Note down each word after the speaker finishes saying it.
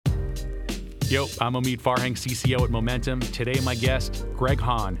Yo, I'm Omid Farhang, CCO at Momentum. Today, my guest, Greg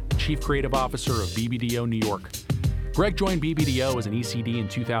Hahn, Chief Creative Officer of BBDO New York. Greg joined BBDO as an ECD in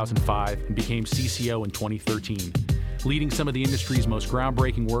 2005 and became CCO in 2013, leading some of the industry's most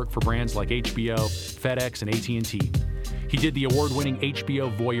groundbreaking work for brands like HBO, FedEx, and AT&T. He did the award-winning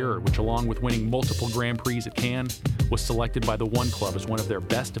HBO Voyeur, which along with winning multiple Grand Prix at Cannes, was selected by the One Club as one of their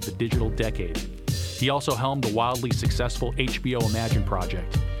best of the digital decade. He also helmed the wildly successful HBO Imagine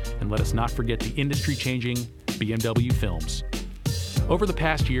project. And let us not forget the industry-changing BMW films. Over the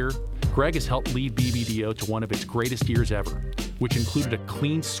past year, Greg has helped lead BBDO to one of its greatest years ever, which included a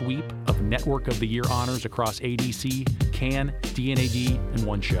clean sweep of Network of the Year honors across ADC, Cannes, D&AD, and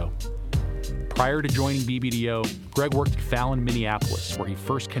One Show. Prior to joining BBDO, Greg worked at Fallon, Minneapolis, where he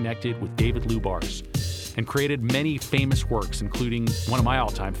first connected with David Lubarz and created many famous works, including one of my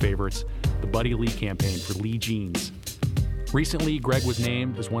all-time favorites, the Buddy Lee campaign for Lee Jeans. Recently, Greg was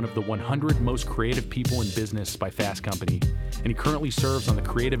named as one of the 100 most creative people in business by Fast Company, and he currently serves on the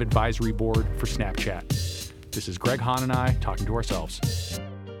creative advisory board for Snapchat. This is Greg Hahn and I talking to ourselves.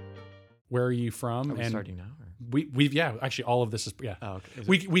 Where are you from? Are we starting now? Or? We've actually all of this is Oh,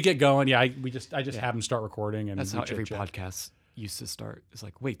 okay. We get going. Yeah, I just have them start recording, and That's how every podcast used to start. It's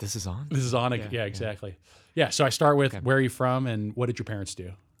like, wait, this is on? This is on. Yeah, exactly. Yeah, so I start with where are you from and what did your parents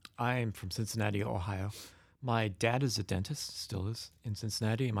do? I'm from Cincinnati, Ohio. My dad is a dentist, still is in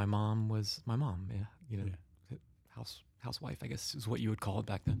Cincinnati, and my mom was my mom. Housewife, I guess is what you would call it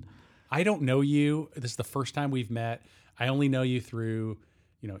back then. I don't know you. This is the first time we've met. I only know you through,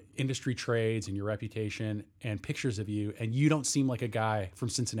 industry trades and your reputation and pictures of you. And you don't seem like a guy from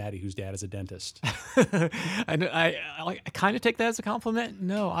Cincinnati whose dad is a dentist. I kind of take that as a compliment.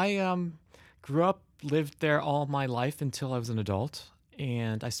 No, I grew up, lived there all my life until I was an adult,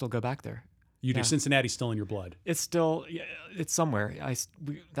 and I still go back there. You do. Cincinnati's still in your blood. It's still, it's somewhere.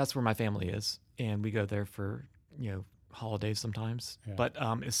 That's where my family is, and we go there for holidays sometimes. Yeah. But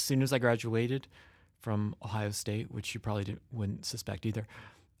as soon as I graduated from Ohio State, which you probably wouldn't suspect either,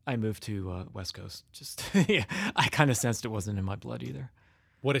 I moved to West Coast. Just I kind of sensed it wasn't in my blood either.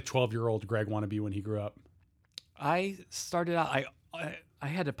 What did 12-year-old Greg want to be when he grew up? I started out. I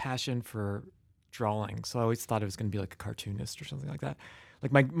had a passion for drawing, so I always thought I was going to be like a cartoonist or something like that.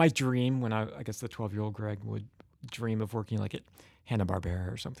 Like my dream when I guess the 12-year-old Greg would dream of working like at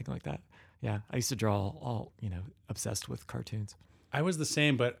Hanna-Barbera or something like that. Yeah, I used to draw all obsessed with cartoons. I was the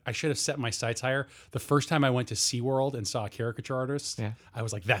same, but I should have set my sights higher. The first time I went to SeaWorld and saw a caricature artist, I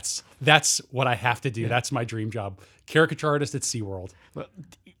was like, that's what I have to do. Yeah. That's my dream job. Caricature artist at SeaWorld. Well,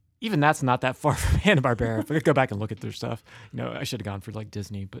 even that's not that far from Hanna-Barbera. If I could go back and look at their stuff, I should have gone for like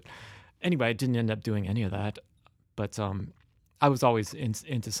Disney. But anyway, I didn't end up doing any of that. But I was always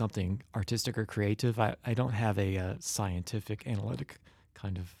into something artistic or creative. I don't have a scientific, analytic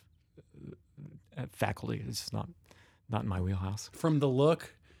kind of faculty. It's just not in my wheelhouse. From the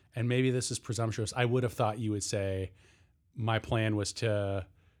look, and maybe this is presumptuous, I would have thought you would say, my plan was to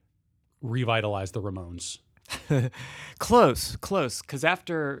revitalize the Ramones. Close. Because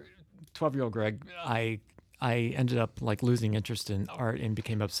after 12-year-old Greg, I ended up like losing interest in art and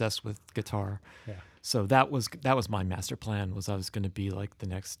became obsessed with guitar. Yeah. So that was my master plan. Was I was going to be like the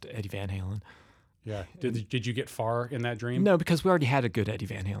next Eddie Van Halen. Yeah. Did you get far in that dream? No, because we already had a good Eddie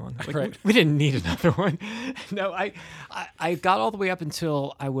Van Halen. Like, right. We didn't need another one. No, I got all the way up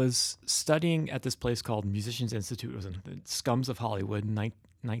until I was studying at this place called Musicians Institute. It was in the scums of Hollywood in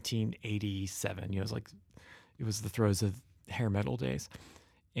 1987. It was the throes of hair metal days.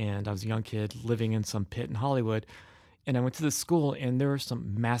 And I was a young kid living in some pit in Hollywood. And I went to this school, and there were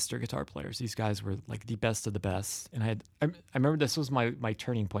some master guitar players. These guys were like the best of the best. And I remember this was my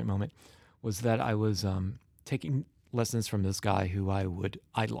turning point moment, was that I was taking lessons from this guy who I would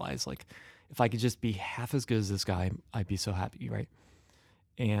idolize. Like, if I could just be half as good as this guy, I'd be so happy, right?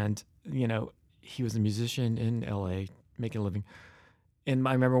 And, he was a musician in L.A., making a living. And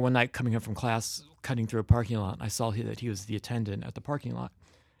I remember one night coming home from class, cutting through a parking lot, I saw that he was the attendant at the parking lot.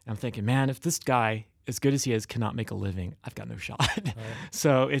 And I'm thinking, man, if this guy, as good as he is, cannot make a living, I've got no shot. Right.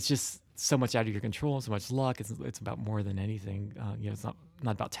 So it's just so much out of your control, so much luck. It's about more than anything. It's not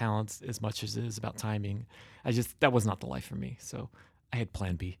about talents as much as it is about timing. That was not the life for me. So I had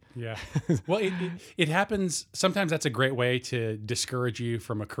plan B. Yeah. Well, it happens. Sometimes that's a great way to discourage you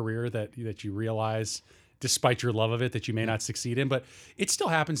from a career that you realize, despite your love of it, that you may not succeed in. But it still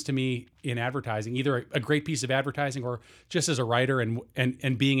happens to me in advertising, either a great piece of advertising or just as a writer,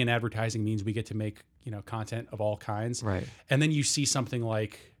 and being in advertising means we get to make, content of all kinds. Right. And then you see something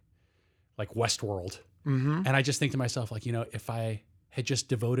like Westworld. Mm-hmm. And I just think to myself, if I had just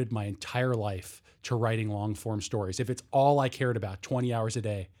devoted my entire life to writing long form stories, if it's all I cared about 20 hours a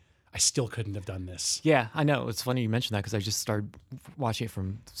day, I still couldn't have done this. Yeah, I know. It's funny you mentioned that because I just started watching it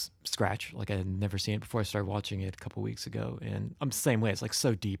from scratch. Like I had never seen it before. I started watching it a couple weeks ago, and I'm the same way. It's like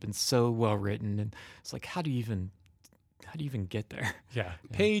so deep and so well written, and it's like how do you even get there? Yeah.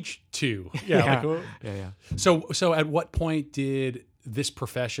 Page 2. Yeah. Like, Yeah. So at what point did this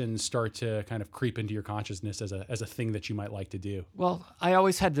profession start to kind of creep into your consciousness as a thing that you might like to do? Well, I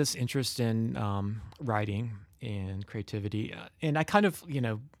always had this interest in writing and creativity, and I kind of,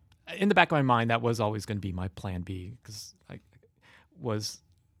 in the back of my mind, that was always going to be my plan B because I was,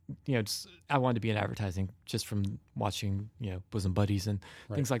 I wanted to be in advertising just from watching, Bosom Buddies and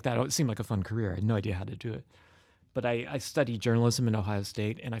things like that. It seemed like a fun career. I had no idea how to do it. But I studied journalism in Ohio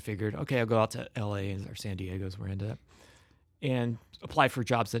State, and I figured, okay, I'll go out to LA or San Diego is where I ended up, and apply for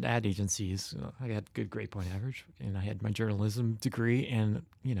jobs at ad agencies. I had good grade point average, and I had my journalism degree and,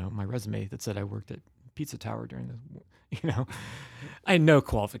 my resume that said I worked at Pizza Tower during the, I had no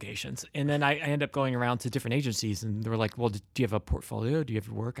qualifications. And then I ended up going around to different agencies, and they were like, well, do you have a portfolio? Do you have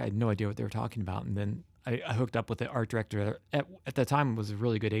work? I had no idea what they were talking about. And then I hooked up with the art director at that time. It was a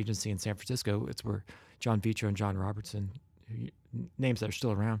really good agency in San Francisco. It's where John Vitro and John Robertson, names that are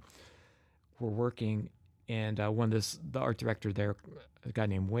still around, were working. And the art director there, a guy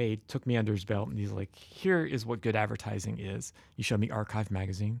named Wade, took me under his belt, and he's like, here is what good advertising is. He showed me Archive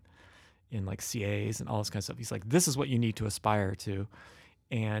magazine and like CAs and all this kind of stuff. He's like, this is what you need to aspire to,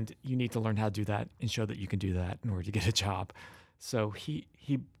 and you need to learn how to do that and show that you can do that in order to get a job. So he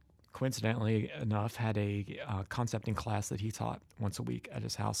coincidentally enough had a concepting class that he taught once a week at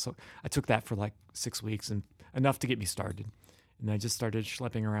his house. So I took that for like 6 weeks, and enough to get me started. And I just started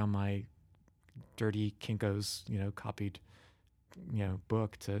schlepping around my dirty Kinko's, copied,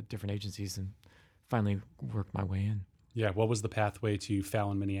 book to different agencies, and finally worked my way in. Yeah. What was the pathway to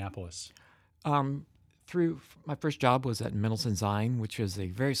Fallon, Minneapolis? Through my first job was at Mendelsohn Zine, which was a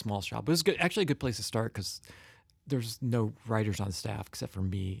very small shop. It was actually a good place to start because there's no writers on staff except for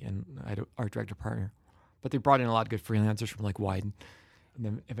me, and I had an art director partner. But they brought in a lot of good freelancers from like Wyden, and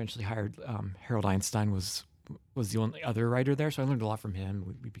then eventually hired Harold Einstein was the only other writer there, so I learned a lot from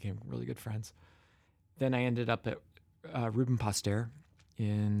him. We became really good friends. Then I ended up at Ruben Pasteur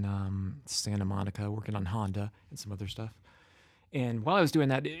in Santa Monica, working on Honda and some other stuff. And while I was doing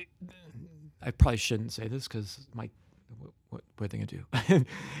that, I probably shouldn't say this because what are they going to do?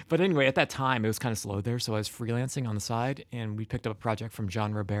 But anyway, at that time, it was kind of slow there, so I was freelancing on the side, and we picked up a project from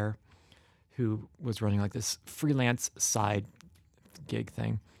John Robert, who was running like this freelance side gig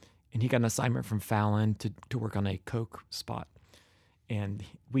thing. And he got an assignment from Fallon to work on a Coke spot. And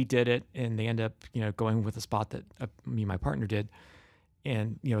we did it, and they ended up, going with a spot that me and my partner did.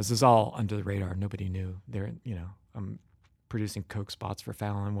 And, this is all under the radar. Nobody knew. I'm producing Coke spots for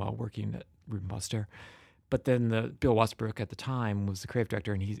Fallon while working at Ruben Pasteur. But then Bill Westbrook at the time was the creative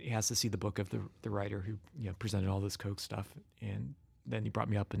director, and he has to see the book of the writer who presented all this Coke stuff. And then he brought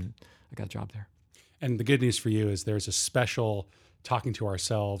me up, and I got a job there. And the good news for you is there's a special Talking to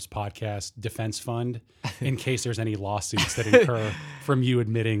Ourselves podcast defense fund in case there's any lawsuits that incur from you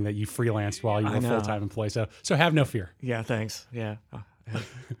admitting that you freelanced while you were a full-time employee. So have no fear. Yeah, thanks. Yeah,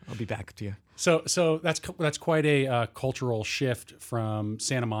 I'll be back to you. So that's quite a cultural shift from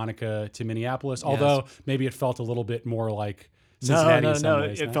Santa Monica to Minneapolis. Although maybe it felt a little bit more like Cincinnati in some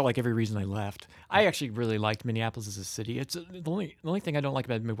ways. It felt like every reason I left. I actually really liked Minneapolis as a city. It's the only thing I don't like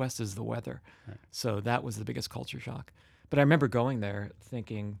about the Midwest is the weather. Right. So that was the biggest culture shock. But I remember going there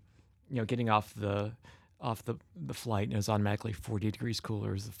thinking, getting off the flight, and it was automatically 40 degrees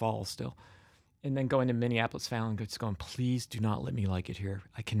cooler as the fall still. And then going to Minneapolis, Fallon, just going, please do not let me like it here.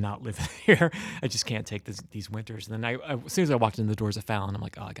 I cannot live here. I just can't take these winters. And then as soon as I walked in the doors of Fallon, I'm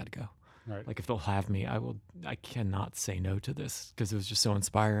like, oh, I got to go. Right. Like if they'll have me, I cannot say no to this because it was just so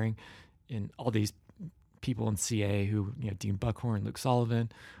inspiring. And all these people in CA who, Dean Buckhorn, Luke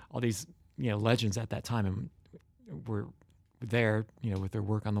Sullivan, all these, legends at that time were there, with their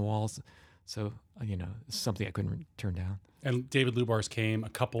work on the walls. So, it's something I couldn't turn down. And David Lubarz came a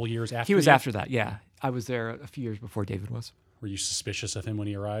couple years after. He was after that, yeah. I was there a few years before David was. Were you suspicious of him when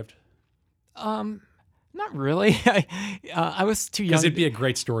he arrived? Not really. I was too young. Because it'd be a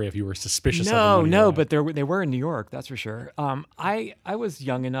great story if you were suspicious of him. No, but they were in New York, that's for sure. I was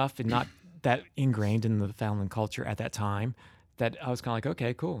young enough and not that ingrained in the Fallon culture at that time that I was kind of like,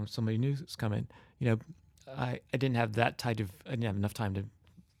 okay, cool, somebody new is coming. I didn't have I didn't have enough time to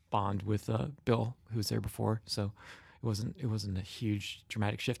bond with Bill, who was there before, so it wasn't a huge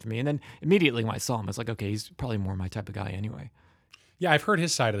dramatic shift for me. And then immediately when I saw him, I was like, okay, he's probably more my type of guy anyway. Yeah, I've heard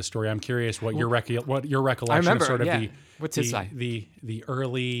his side of the story. I'm curious what your recollection of sort of what's his side? The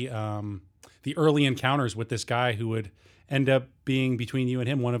early encounters with this guy who would end up being, between you and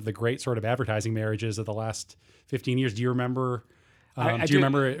him, one of the great sort of advertising marriages of the last 15 years. Do you remember? Do you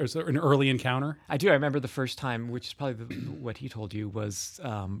remember it was an early encounter? I do. I remember the first time, which is probably what he told you, was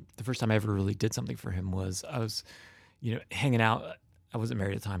the first time I ever really did something for him was I was, hanging out. I wasn't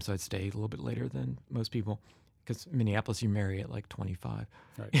married at the time, so I'd stay a little bit later than most people, because Minneapolis, you marry at like 25.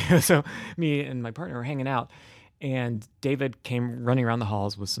 Right. So me and my partner were hanging out, and David came running around the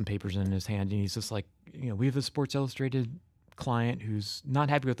halls with some papers in his hand, and he's just like, we have a Sports Illustrated client who's not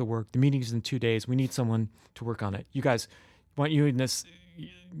happy with the work. The meeting's in 2 days. We need someone to work on it. You guys, why don't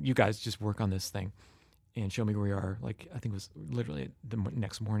you guys just work on this thing and show me where we are. Like, I think it was literally the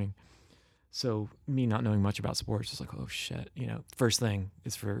next morning. So me not knowing much about sports, just like, oh shit, first thing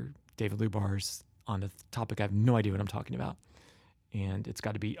is for David Lubar's on a topic I have no idea what I'm talking about. And it's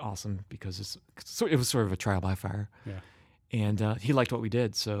got to be awesome because it was sort of a trial by fire. Yeah. And he liked what we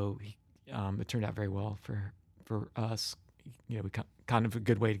did. So it turned out very well for us. We kind of a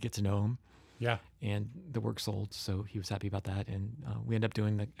good way to get to know him. Yeah. And the work sold, so he was happy about that. And we ended up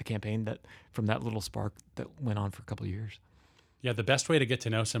doing a campaign that from that little spark that went on for a couple of years. Yeah, the best way to get to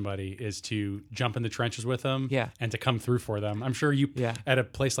know somebody is to jump in the trenches with them and to come through for them. I'm sure at a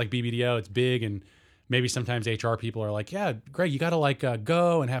place like BBDO, it's big, and maybe sometimes HR people are like, yeah, Greg, you got to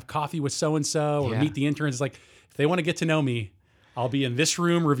go and have coffee with so-and-so or meet the interns. It's like, if they want to get to know me, I'll be in this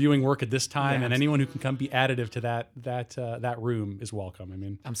room reviewing work at this time, and anyone who can come be additive to that room is welcome. I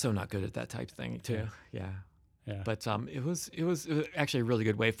mean, I'm so not good at that type of thing too. Yeah. But it was actually a really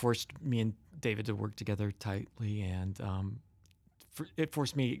good way. It forced me and David to work together tightly, and it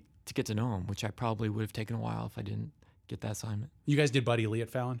forced me to get to know him, which I probably would have taken a while if I didn't get that assignment. You guys did Buddy Lee at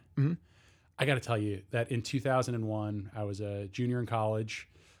Fallon? Mm-hmm. I got to tell you that in 2001, I was a junior in college.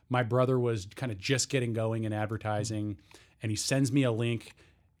 My brother was kind of just getting going in advertising, and he sends me a link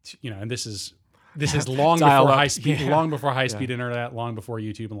to, and this is long before high speed, long before high speed internet, long before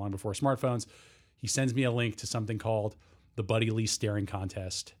YouTube, and long before smartphones. He sends me a link to something called the Buddy Lee Staring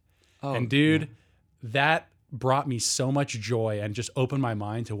Contest. Oh, and dude, that brought me so much joy and just opened my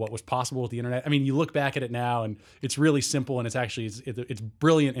mind to what was possible with the internet. I mean, you look back at it now and it's really simple, and it's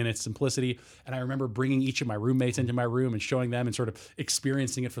brilliant in its simplicity. And I remember bringing each of my roommates into my room and showing them and sort of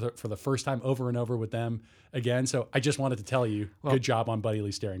experiencing it for the first time over and over with them again. So I just wanted to tell you, good job on Buddy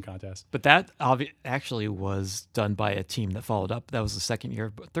Lee Staring Contest. But that actually was done by a team that followed up. That was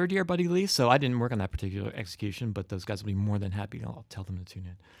the third year Buddy Lee. So I didn't work on that particular execution, but those guys will be more than happy. I'll tell them to tune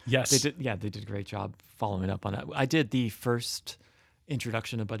in. Yes. They did a great job following up on that. I did the first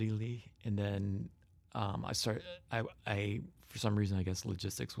introduction of Buddy Lee, and then I for some reason, I guess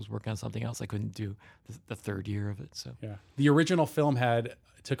logistics was working on something else. I couldn't do the third year of it. So the original film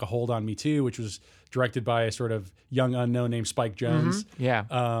took a hold on me too, which was directed by a sort of young unknown named Spike Jonze. Mm-hmm. Yeah.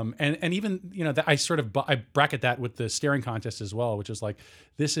 And even I bracket that with the Staring Contest as well, which is like,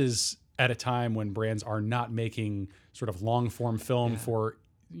 this is at a time when brands are not making sort of long form film for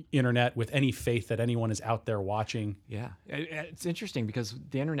internet with any faith that anyone is out there watching. Yeah. It's interesting because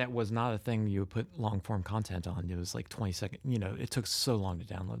the internet was not a thing you would put long form content on. It was like 20 seconds, it took so long to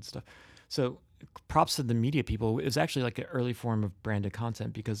download stuff. So props to the media people. It was actually like an early form of branded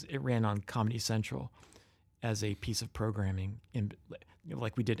content because it ran on Comedy Central as a piece of programming.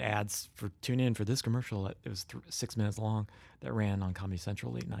 Like we did ads for tune in for this commercial. It was 6 minutes long that ran on Comedy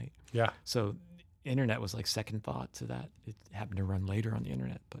Central late night. Yeah. So internet was like second thought to that. It happened to run later on the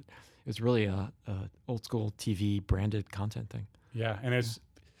internet, but it was really a old school TV branded content thing. Yeah, and it's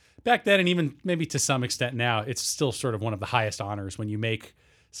back then, and even maybe to some extent now, it's still sort of one of the highest honors when you make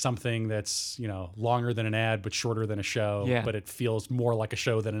something that's longer than an ad but shorter than a show, but it feels more like a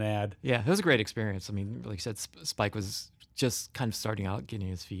show than an ad. Yeah, it was a great experience. I mean, like I said, Spike was just kind of starting out, getting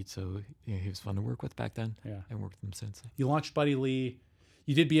his feet, so he was fun to work with back then. Yeah, I worked with him since. You launched Buddy Lee.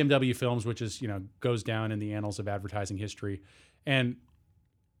 You did BMW Films, which is, goes down in the annals of advertising history. And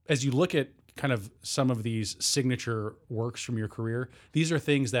as you look at kind of some of these signature works from your career, these are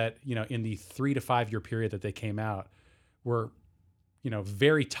things that, in the 3 to 5 year period that they came out were,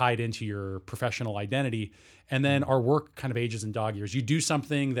 very tied into your professional identity. And then our work kind of ages in dog years. You do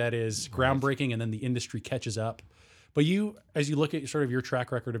something that is groundbreaking and then the industry catches up. But as you look at sort of your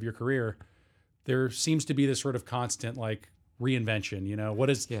track record of your career, there seems to be this sort of constant reinvention.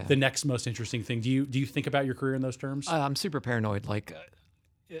 What is the next most interesting thing? Do you think about your career in those terms? I'm super paranoid. Like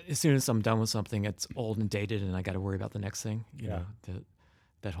as soon as I'm done with something, it's old and dated, and I got to worry about the next thing. You know,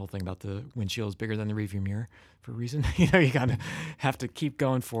 that whole thing about the windshield is bigger than the rearview mirror for a reason. You gotta have to keep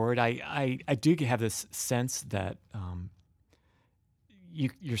going forward. I do have this sense that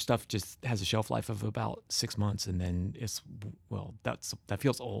your stuff just has a shelf life of about 6 months, and then that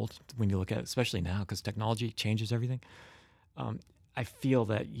feels old when you look at it, especially now because technology changes everything. I feel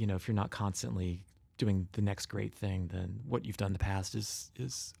that, if you're not constantly doing the next great thing, then what you've done in the past is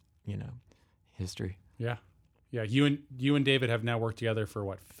history. Yeah. Yeah. You and David have now worked together for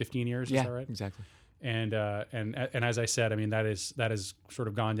what, 15 years? Yeah, Is that right? exactly. And as I said, I mean, that has sort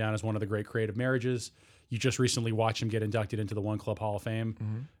of gone down as one of the great creative marriages. You just recently watched him get inducted into the One Club Hall of Fame.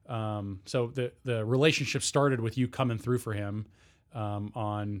 Mm-hmm. So the relationship started with you coming through for him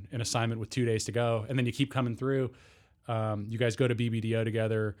on an assignment with 2 days to go, and then you keep coming through. You guys go to BBDO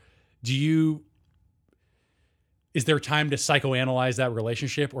together. Is there time to psychoanalyze that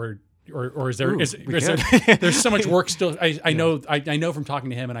relationship, or is there there's so much work still? I know from talking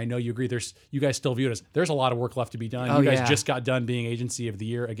to him, and I know you agree. You guys still view it as there's a lot of work left to be done. You guys just got done being Agency of the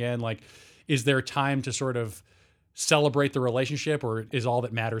Year again. Like, is there time to sort of celebrate the relationship, or is all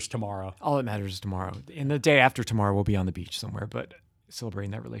that matters tomorrow? All that matters is tomorrow. And the day after tomorrow, we'll be on the beach somewhere, but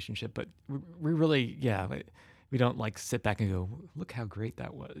celebrating that relationship. But we really, we don't like sit back and go, look how great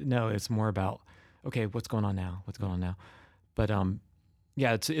that was. No, it's more about, okay, what's going on now? But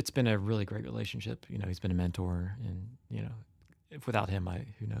it's been a really great relationship. He's been a mentor, and if without him,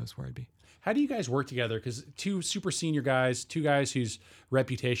 who knows where I'd be. How do you guys work together? Because two super senior guys, two guys whose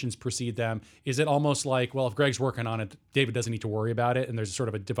reputations precede them. Is it almost like, well, if Greg's working on it, David doesn't need to worry about it, and there's sort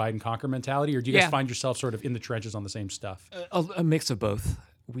of a divide and conquer mentality? Or do you guys find yourself sort of in the trenches on the same stuff? A mix of both.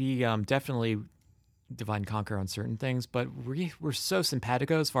 We definitely divide and conquer on certain things, but we're so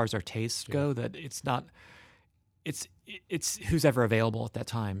simpatico as far as our tastes go that it's not. It's who's ever available at that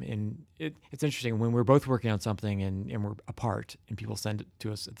time. And it's interesting when we're both working on something and we're apart and people send it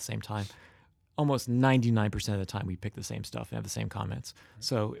to us at the same time. Almost 99% of the time we pick the same stuff and have the same comments.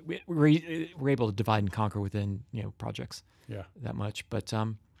 So we're able to divide and conquer within projects that much. But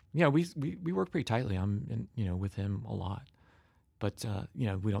we work pretty tightly. I'm with him a lot. But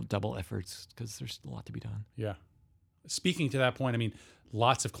we don't double efforts because there's a lot to be done. Yeah. Speaking to that point, I mean,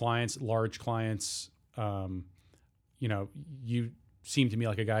 lots of clients, large clients. You seem to me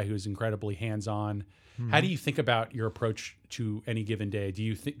like a guy who's incredibly hands-on. Mm-hmm. How do you think about your approach to any given day?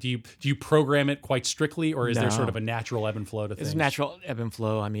 Do you program it quite strictly, or is there sort of a natural ebb and flow to things? It's a natural ebb and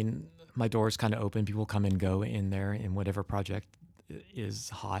flow. I mean, my door is kind of open. People come and go in there, and whatever project is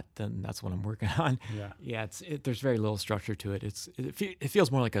hot, then that's what I'm working on. Yeah. There's very little structure to it. It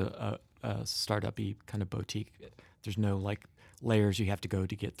feels more like a startup-y kind of boutique. There's no like layers you have to go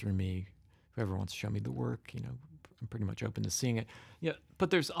to get through me. Whoever wants to show me the work, I'm pretty much open to seeing it. Yeah,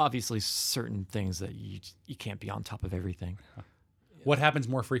 but there's obviously certain things that you can't be on top of everything. What happens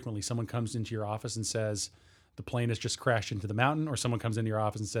more frequently? Someone comes into your office and says, the plane has just crashed into the mountain, or someone comes into your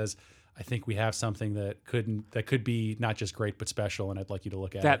office and says, I think we have something that could be not just great but special, and I'd like you to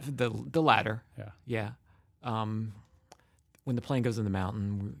look at it. The latter. Yeah. When the plane goes in the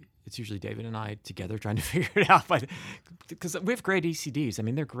mountain, it's usually David and I together trying to figure it out, because we have great ECDs. I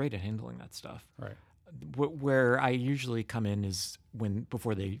mean, they're great at handling that stuff. Right. Where I usually come in is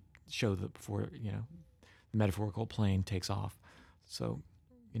before they show the metaphorical plane takes off. So,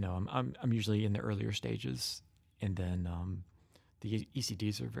 I'm usually in the earlier stages, and then the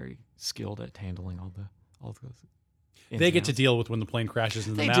ECDs are very skilled at handling all those. They get to deal with when the plane crashes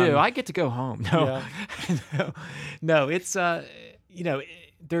into the mountain. They do. I get to go home. No, no. It's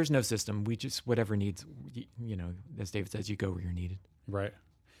there's no system. We just whatever needs. As David says, you go where you're needed. Right.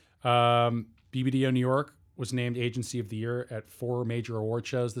 BBDO New York was named Agency of the Year at 4 major award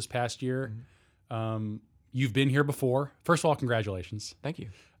shows this past year. Mm-hmm. You've been here before. First of all, congratulations. Thank you.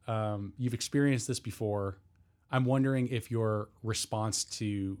 You've experienced this before. I'm wondering if your response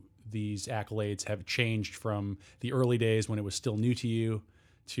to these accolades have changed from the early days when it was still new to you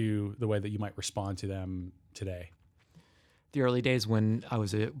to the way that you might respond to them today. The early days when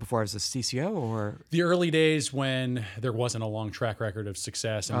before I was a CCO, or the early days when there wasn't a long track record of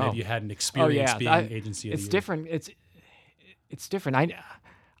success and maybe you hadn't experienced being Agency of the Year. It's different. It's different.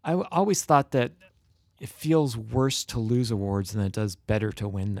 I always thought that it feels worse to lose awards than it does better to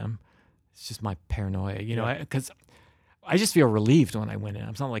win them. It's just my paranoia, because I just feel relieved when I win it.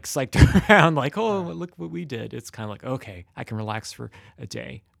 I'm not like psyched around like, oh, look what we did. It's kind of like, okay, I can relax for a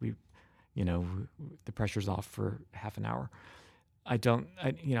day. The pressure's off for half an hour.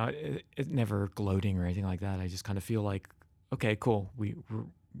 It's never gloating or anything like that. I just kind of feel like, okay, cool. We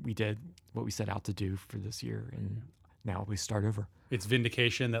did what we set out to do for this year, and now we start over. It's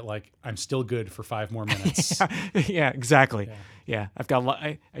vindication that like I'm still good for 5 more minutes. Yeah, exactly. Yeah. I've got.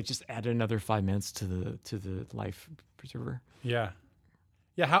 I just added another 5 minutes to the life preserver. Yeah.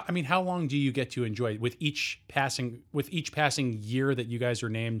 Yeah, how long do you get to enjoy it? With each passing year that you guys are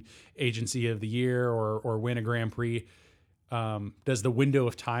named Agency of the Year or win a Grand Prix? Does the window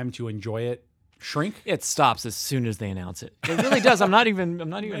of time to enjoy it shrink? It stops as soon as they announce it. It really does. I'm not even Man.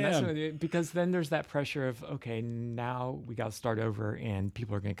 messing with it, because then there's that pressure of, okay, now we got to start over, and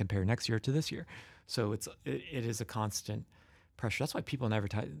people are going to compare next year to this year. So it is a constant pressure. That's why people in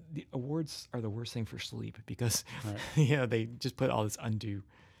advertising, the awards are the worst thing for sleep, because they just put all this undue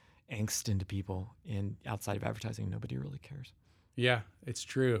angst into people, and outside of advertising, nobody really cares. Yeah, it's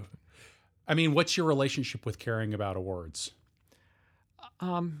true. I mean, what's your relationship with caring about awards?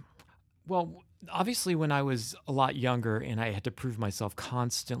 Well, obviously, when I was a lot younger and I had to prove myself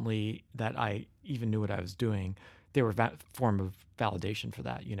constantly that I even knew what I was doing, they were a form of validation for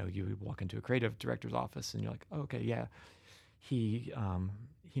that. You know, you would walk into a creative director's office and you're like, oh, okay, yeah, he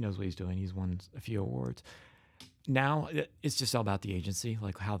knows what he's doing. He's won a few awards. Now it's just all about the agency,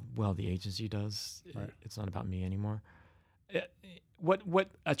 like how well the agency does. Right. It's not about me anymore. What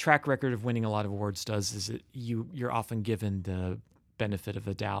a track record of winning a lot of awards does is that you're often given the benefit of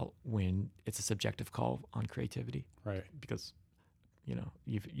the doubt when it's a subjective call on creativity, right? Because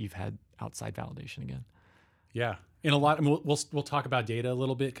you've had outside validation again. Yeah, in a lot. I mean, we'll talk about data a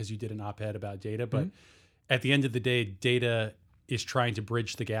little bit because you did an op-ed about data, but at the end of the day, data is trying to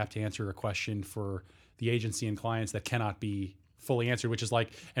bridge the gap to answer a question for the agency and clients that cannot be fully answered, which is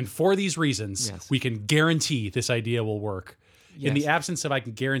like, and for these reasons, we can guarantee this idea will work. Yes. In the absence of I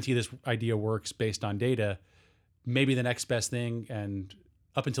can guarantee this idea works based on data, maybe the next best thing, and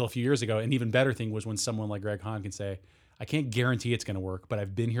up until a few years ago, an even better thing was when someone like Greg Hahn can say, I can't guarantee it's going to work, but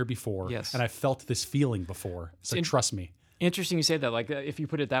I've been here before, and I've felt this feeling before, so trust me. Interesting you say that. Like, if you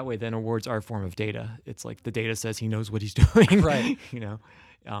put it that way, then awards are a form of data. It's like the data says he knows what he's doing. Right.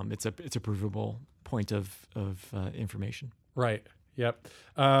 It's a provable point of information. Right. Yep.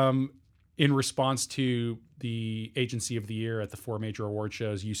 In response to the Agency of the Year at the 4 major award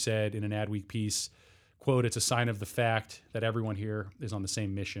shows, you said in an Adweek piece, quote, "It's a sign of the fact that everyone here is on the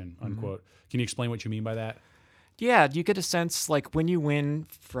same mission," unquote. Can you explain what you mean by that? Yeah, you get a sense, like, when you win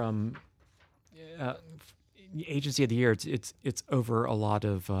from Agency of the Year, it's over a lot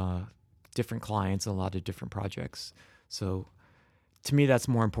of different clients, a lot of different projects. So to me, that's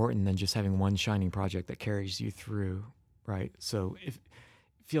more important than just having one shining project that carries you through, right? So it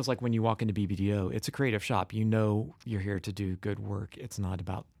feels like when you walk into BBDO, it's a creative shop. You know you're here to do good work. It's not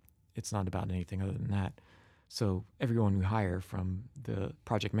about anything other than that. So everyone we hire, from the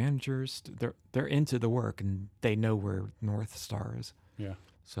project managers, they're into the work and they know where North Star is. Yeah.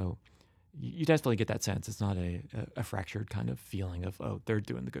 So you definitely get that sense. It's not a fractured kind of feeling of, oh, they're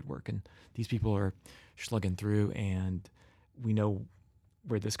doing the good work and these people are slugging through, and we know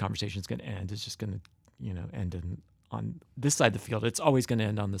where this conversation is going to end. It's just going to, end on this side of the field. It's always going to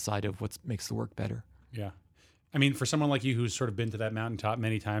end on the side of what makes the work better. Yeah. I mean, for someone like you who's sort of been to that mountaintop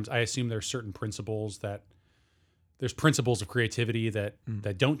many times, I assume there's certain principles of creativity that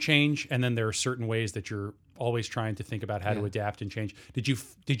don't change, and then there are certain ways that you're always trying to think about how to adapt and change. Did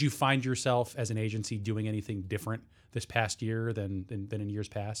you find yourself as an agency doing anything different this past year than in years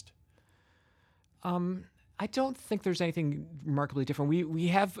past? I don't think there's anything remarkably different. We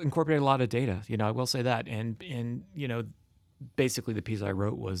have incorporated a lot of data. I will say that, and basically the piece I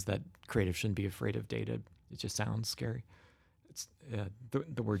wrote was that creative shouldn't be afraid of data. It just sounds scary. It's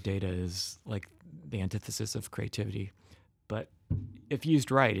the word data is like the antithesis of creativity, but if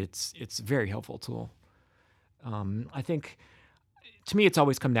used right, it's a very helpful tool. I think, to me, it's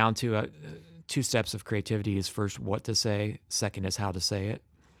always come down to 2 steps of creativity: is first what to say, second is how to say it.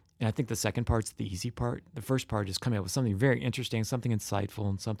 And I think the second part's the easy part. The first part is coming up with something very interesting, something insightful,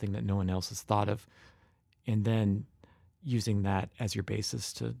 and something that no one else has thought of, and then using that as your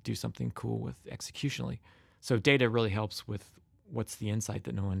basis to do something cool with executionally. So data really helps with what's the insight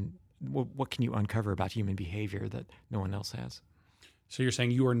that what can you uncover about human behavior that no one else has. So you're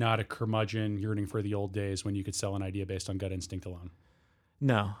saying you are not a curmudgeon yearning for the old days when you could sell an idea based on gut instinct alone?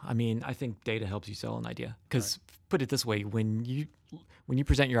 No, I mean, I think data helps you sell an idea, because put it this way, when you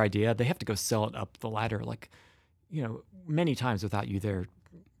present your idea, they have to go sell it up the ladder, like, many times without you there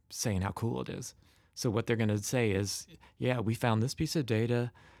saying how cool it is. So what they're going to say is, yeah, we found this piece of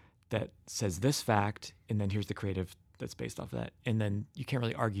data that says this fact, and then here's the creative that's based off that. And then you can't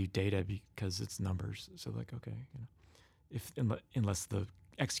really argue data because it's numbers. So like, okay, unless the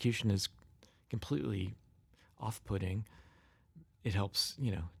execution is completely off-putting, it helps,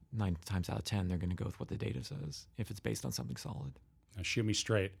 9 times out of 10, they're going to go with what the data says if it's based on something solid. Now shoot me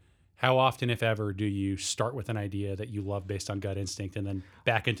straight. How often, if ever, do you start with an idea that you love based on gut instinct and then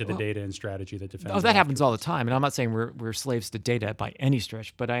back into the data and strategy that defends? Oh, that happens all the time. And I'm not saying we're slaves to data by any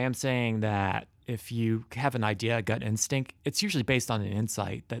stretch, but I am saying that if you have an idea, gut instinct, it's usually based on an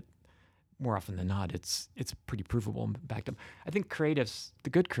insight that more often than not, it's pretty provable and backed up. I think the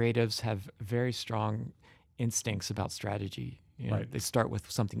good creatives have very strong instincts about strategy. You know, Right. They start with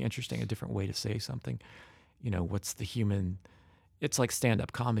something interesting, a different way to say something. You know, what's the human? It's like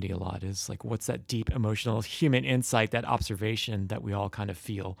stand-up comedy a lot. Is like, what's that deep emotional human insight, that observation that we all kind of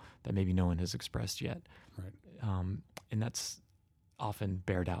feel that maybe no one has expressed yet, Right. and that's often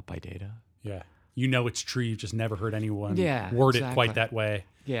bared out by data. Yeah. You know it's true. You've just never heard anyone Yeah, word it exactly. quite that way.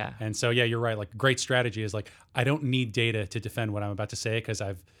 Yeah, And so, yeah, you're right. Like, great strategy is like, I don't need data to defend what I'm about to say because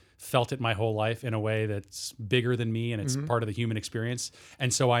I've felt it my whole life in a way that's bigger than me and it's part of the human experience.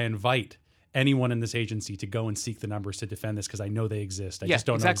 And so I invite anyone in this agency to go and seek the numbers to defend this because I know they exist. I Yeah, just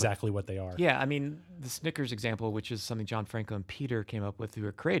don't know exactly. exactly what they are. Yeah, I mean, the Snickers example, which is something John Franco and Peter came up with, who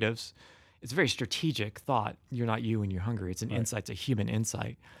are creatives, it's a very strategic thought. You're not you when you're hungry. It's an insight, it's a human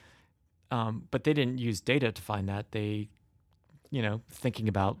insight. But they didn't use data to find that. They, thinking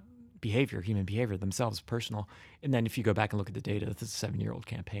about behavior, human behavior themselves, personal. And then if you go back and look at the data, this is a 7-year-old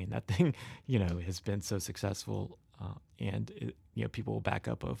campaign. That thing, has been so successful. And people will back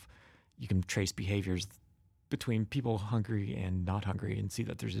up of, you can trace behaviors between people hungry and not hungry and see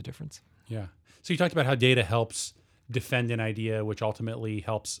that there's a difference. Yeah. So you talked about how data helps defend an idea, which ultimately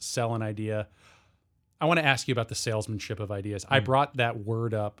helps sell an idea. I want to ask you about the salesmanship of ideas. I brought that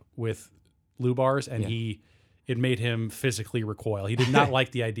word up with Lou Bars, and it made him physically recoil. He did not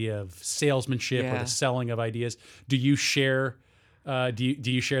like the idea of salesmanship or the selling of ideas. Do you share? Do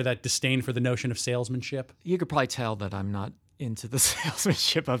you share that disdain for the notion of salesmanship? You could probably tell that I'm not into the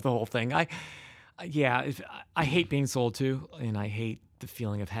salesmanship of the whole thing. I hate being sold to, and I hate the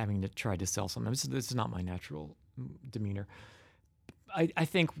feeling of having to try to sell something. This is not my natural demeanor. I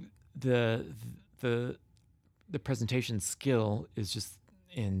think the presentation skill is just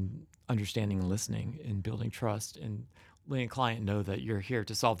in understanding and listening and building trust and letting a client know that you're here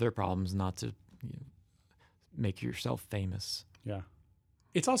to solve their problems, not to make yourself famous. Yeah.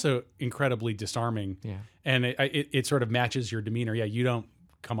 It's also incredibly disarming. Yeah. And it sort of matches your demeanor. Yeah, you don't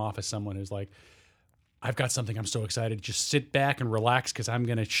come off as someone who's like, I've got something, I'm so excited. Just sit back and relax because I'm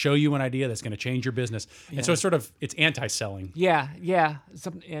going to show you an idea that's going to change your business. Yeah. And so it's anti-selling. Yeah.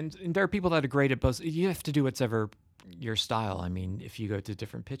 And there are people that are great at both. You have to do whatever your style. I mean, if you go to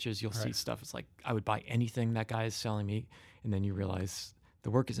different pitches, you'll see stuff. It's like, I would buy anything that guy is selling me. And then you realize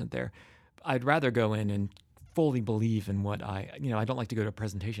the work isn't there. I'd rather go in and fully believe in what I don't like to go to a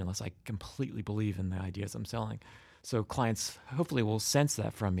presentation unless I completely believe in the ideas I'm selling. So clients hopefully will sense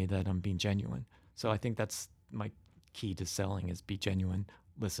that from me, that I'm being genuine. So I think that's my key to selling, is be genuine,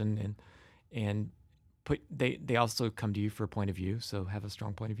 listen, and they also come to you for a point of view. So have a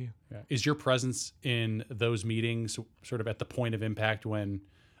strong point of view. Yeah. Is your presence in those meetings sort of at the point of impact when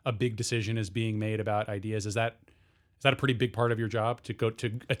a big decision is being made about ideas? Is that a pretty big part of your job, to go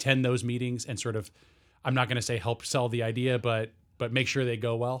to attend those meetings and sort of, I'm not going to say help sell the idea, but make sure they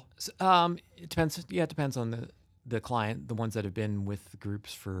go well? It depends. Yeah, it depends on the client. The ones that have been with the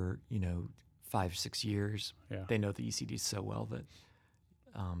groups for 5 or 6 years, they know the ECD so well that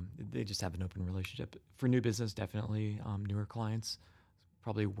they just have an open relationship. For new business, definitely newer clients,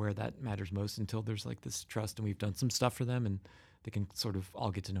 probably where that matters most, until there's like this trust and we've done some stuff for them and they can sort of all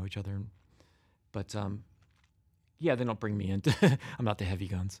get to know each other. But they don't bring me in. I'm not the heavy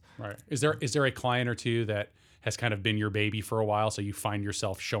guns. Right. Is there a client or two that has kind of been your baby for a while, so you find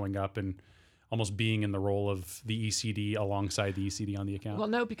yourself showing up and almost being in the role of the ECD alongside the ECD on the account? Well,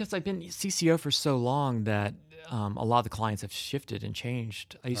 no, because I've been CCO for so long that a lot of the clients have shifted and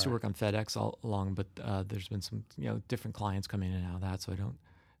changed. I used to work on FedEx all along, but there's been some different clients coming in and out of that, so I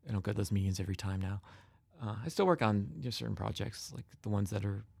don't go to those meetings every time now. I still work on certain projects, like the ones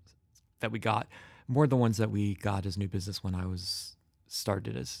that we got, more the ones that we got as new business when I was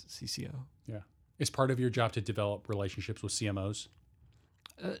started as CCO. Yeah. Is part of your job to develop relationships with CMOs?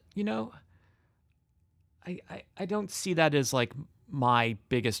 I don't see that as like my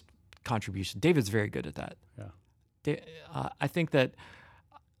biggest contribution. David's very good at that. Yeah. I think that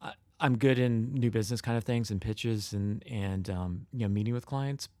I'm good in new business kind of things and pitches and meeting with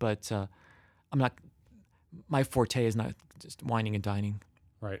clients, but I'm not. My forte is not just whining and dining.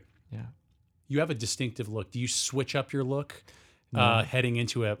 Right. Yeah. You have a distinctive look. Do you switch up your look heading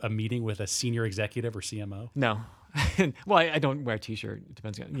into a meeting with a senior executive or CMO? No. Well, I don't wear a T-shirt. It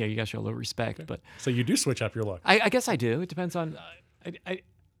depends. You got to show a little respect. Okay. But so you do switch up your look. I guess I do. It depends on. I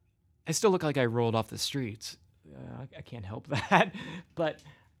still look like I rolled off the streets. I can't help that. But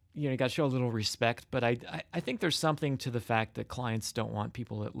you got to show a little respect. But I think there's something to the fact that clients don't want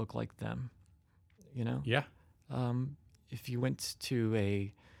people that look like them. Yeah. If you went to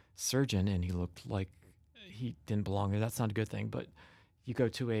a surgeon and he looked like he didn't belong there, that's not a good thing. But you go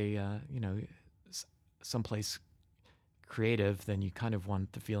to a someplace creative, then you kind of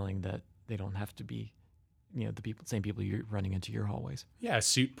want the feeling that they don't have to be, the same people you're running into your hallways. Yeah, a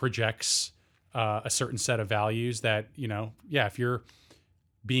suit projects a certain set of values that, if you're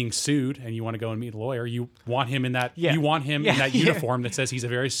being sued and you want to go and meet a lawyer, you want him in that in that uniform that says he's a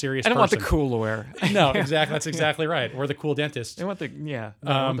very serious person. I don't want the cool lawyer. No, exactly. That's exactly right. Or the cool dentist. I want the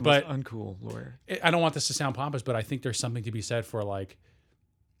most uncool lawyer. I don't want this to sound pompous, but I think there's something to be said for like,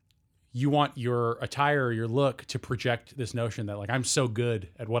 you want your attire or your look to project this notion that like, I'm so good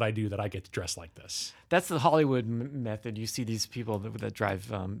at what I do that I get to dress like this. That's the Hollywood method. You see these people that drive,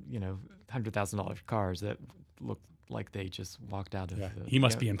 $100,000 cars that look like they just walked out of. Yeah. He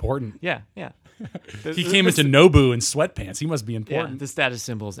must be important. Yeah. He came into Nobu in sweatpants. He must be important. Yeah, the status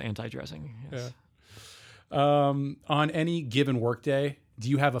symbol is anti-dressing. Yes. Yeah. On any given workday, do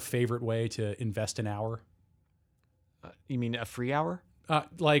you have a favorite way to invest an hour? You mean a free hour?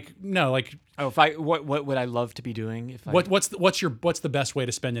 What would I love to be doing? What's the best way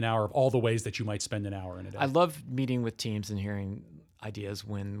to spend an hour of all the ways that you might spend an hour in a day? I love meeting with teams and hearing ideas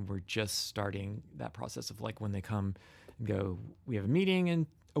when we're just starting that process of like when they come and go, we have a meeting in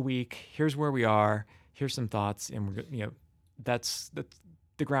a week. Here's where we are. Here's some thoughts, and that's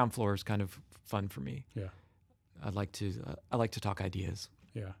the ground floor is kind of fun for me. Yeah, I like to talk ideas.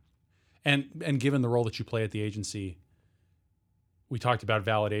 Yeah, and given the role that you play at the agency. We talked about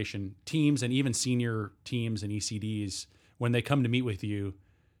validation. Teams and even senior teams and ECDs, when they come to meet with you,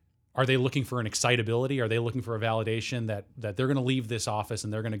 are they looking for an excitability? Are they looking for a validation that they're going to leave this office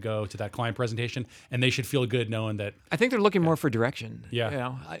and they're going to go to that client presentation and they should feel good knowing that? I think they're looking more for direction.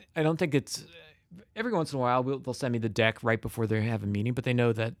 Yeah. I don't think it's every once in a while they'll send me the deck right before they have a meeting, but they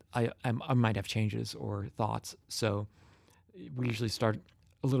know that I might have changes or thoughts. So we usually start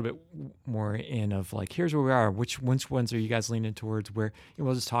a little bit more in of like, here's where we are. Which ones are you guys leaning towards? Where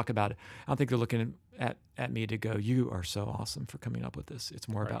we'll just talk about it. I don't think they're looking at me to go, you are so awesome for coming up with this. It's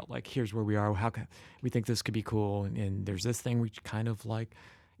more about like, here's where we are. How can we think this could be cool? And there's this thing we kind of like,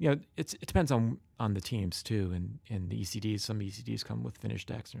 it depends on the teams too. And the ECDs, some ECDs come with finished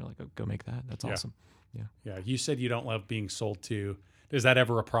decks and you're like, oh, go make that. That's awesome. Yeah. Yeah. You said you don't love being sold to. Is that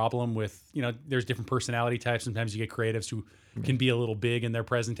ever a problem with, there's different personality types. Sometimes you get creatives who can be a little big in their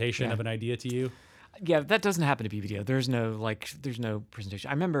presentation of an idea to you. Yeah, that doesn't happen to BBDO. There's no presentation.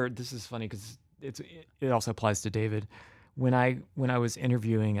 I remember, this is funny because it also applies to David. When I was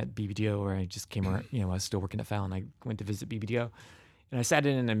interviewing at BBDO, where I just came around, I was still working at Fallon, I went to visit BBDO, and I sat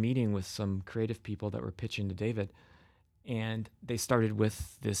in a meeting with some creative people that were pitching to David. And they started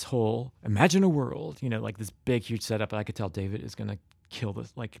with this whole, imagine a world, like this big, huge setup. And I could tell David is going to kill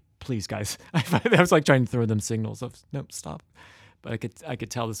this. Like, please, guys. I was like trying to throw them signals of, nope, stop. But I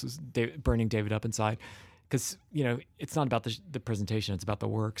could tell this was burning David up inside. Because, it's not about the presentation. It's about the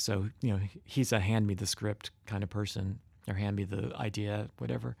work. So, he's a hand me the script kind of person, or hand me the idea,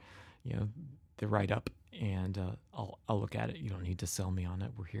 whatever, the write-up. And I'll look at it. You don't need to sell me on it.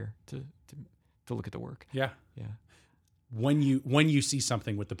 We're here to look at the work. Yeah. Yeah. When you see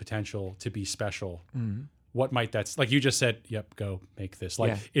something with the potential to be special, what might that, like you just said, yep, go make this.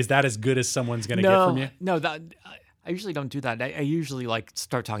 Like, is that as good as someone's going to get from you? No, I usually don't do that. I usually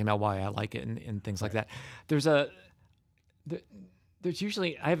start talking about why I like it and things like that. There's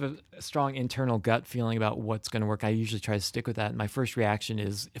usually, I have a strong internal gut feeling about what's going to work. I usually try to stick with that. And my first reaction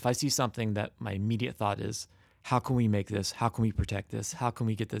is, if I see something that my immediate thought is, how can we make this? How can we protect this? How can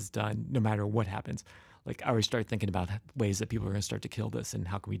we get this done no matter what happens? Like, I always start thinking about ways that people are going to start to kill this and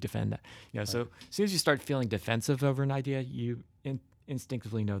how can we defend that? So as soon as you start feeling defensive over an idea, you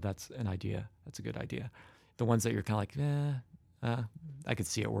instinctively know that's an idea. That's a good idea. The ones that you're kind of like, I could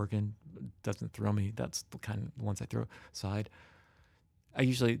see it working, doesn't thrill me. That's the kind of ones I throw aside.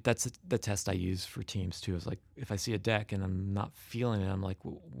 That's the test I use for teams too. Is like, if I see a deck and I'm not feeling it, I'm like,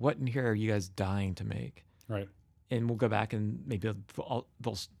 well, what in here are you guys dying to make? Right. And we'll go back and maybe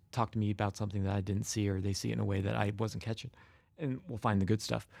they'll talk to me about something that I didn't see, or they see it in a way that I wasn't catching, and we'll find the good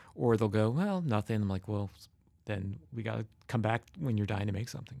stuff. Or they'll go, well, nothing. I'm like, well, then we got to come back when you're dying to make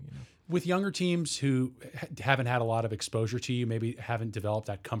something. With younger teams who haven't had a lot of exposure to you, maybe haven't developed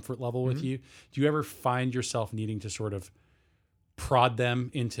that comfort level with you, do you ever find yourself needing to sort of prod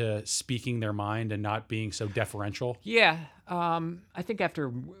them into speaking their mind and not being so deferential? Yeah. I think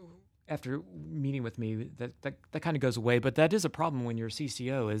after meeting with me, that kind of goes away. But that is a problem when you're a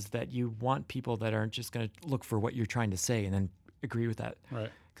CCO, is that you want people that aren't just going to look for what you're trying to say and then agree with that. Right.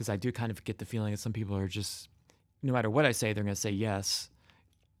 Because I do kind of get the feeling that some people are just, no matter what I say, they're going to say yes.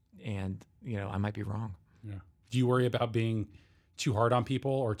 And, I might be wrong. Yeah. Do you worry about being too hard on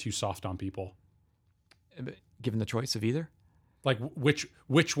people or too soft on people? Given the choice of either? Like which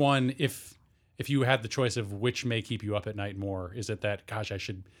one, if you had the choice of which may keep you up at night more, is it that, gosh, I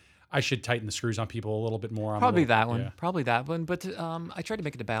should tighten the screws on people a little bit more? Probably that one. But I try to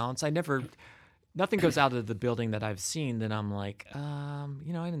make it a balance. Nothing goes out of the building that I've seen that I'm like, I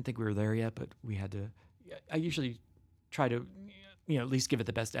didn't think we were there yet, but we had to. I usually try to, at least give it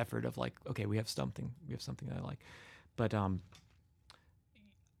the best effort of like, okay, we have something that I like. But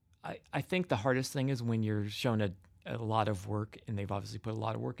I think the hardest thing is when you're shown a lot of work, and they've obviously put a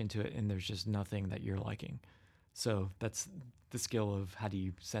lot of work into it, and there's just nothing that you're liking. So that's the skill of how do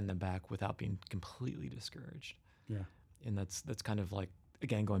you send them back without being completely discouraged. Yeah. And that's kind of like,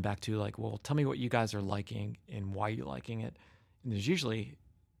 again, going back to like, well, tell me what you guys are liking and why you're liking it. And there's usually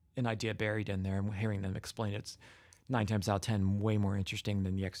an idea buried in there, and hearing them explain it's 9 times out of 10 way more interesting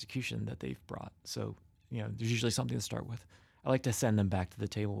than the execution that they've brought. So, there's usually something to start with. I like to send them back to the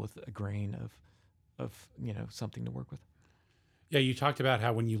table with a grain of something to work with. Yeah, you talked about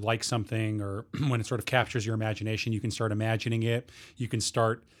how when you like something, or when it sort of captures your imagination, you can start imagining it. You can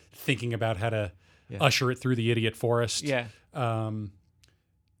start thinking about how to usher it through the idiot forest. Yeah.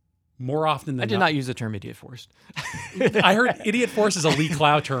 More often than I did not use the term idiot forest. I heard idiot forest is a Lee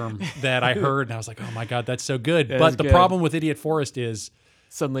Clow term that I heard, and I was like, oh my God, that's so good. That but is the good. problem with idiot forest is,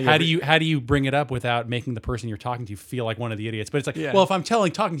 Suddenly, how do you bring it up without making the person you're talking to feel like one of the idiots? But it's like, well, if I'm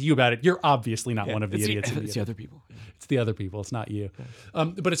talking to you about it, you're obviously not one of the idiots. It's the other people. It's the other people. It's not you.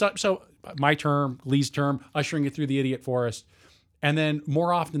 But it's so my term, Lee's term, ushering it through the idiot forest. And then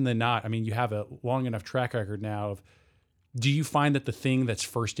more often than not, I mean, you have a long enough track record now of, do you find that the thing that's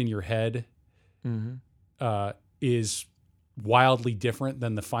first in your head is wildly different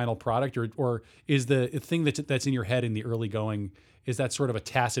than the final product, or is the thing that's in your head in the early going, is that sort of a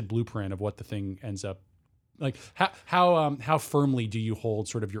tacit blueprint of what the thing ends up like? How firmly do you hold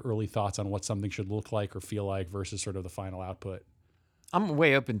sort of your early thoughts on what something should look like or feel like versus sort of the final output? I'm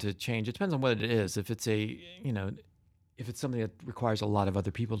way open to change. It depends on what it is. If it's if it's something that requires a lot of other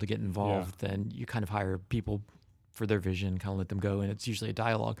people to get involved, then you kind of hire people for their vision, kind of let them go, and it's usually a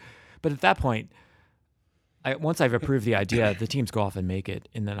dialogue. But at that point, once I've approved the idea, the teams go off and make it,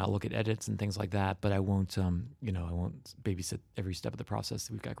 and then I'll look at edits and things like that. But I won't, I won't babysit every step of the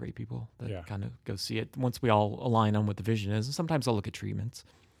process. We've got great people that kind of go see it once we all align on what the vision is. And sometimes I'll look at treatments.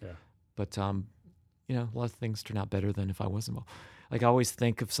 Yeah. But a lot of things turn out better than if I was involved. Like I always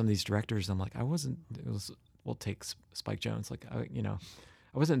think of some of these directors. I'm like, we'll take Spike Jonze. Like I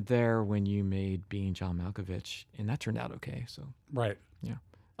wasn't there when you made Being John Malkovich, and that turned out okay. So right. Yeah.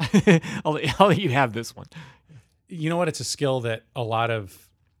 I'll let you have this one. You know what? It's a skill that a lot of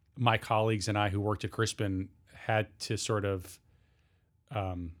my colleagues and I who worked at Crispin had to sort of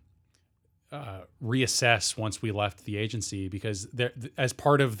reassess once we left the agency, because as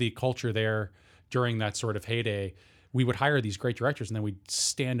part of the culture there during that sort of heyday, we would hire these great directors and then we'd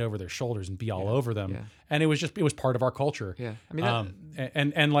stand over their shoulders and be all over them. Yeah. And it was part of our culture. Yeah. I mean,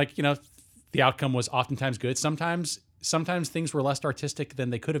 and like, the outcome was oftentimes good. Sometimes things were less artistic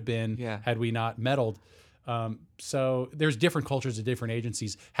than they could have been had we not meddled. So there's different cultures at different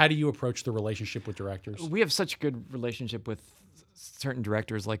agencies. How do you approach the relationship with directors? We have such a good relationship with certain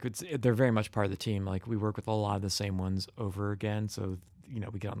directors. Like they're very much part of the team. Like we work with a lot of the same ones over again. So,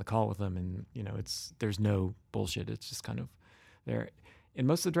 we get on the call with them and, there's no bullshit. It's just kind of there. And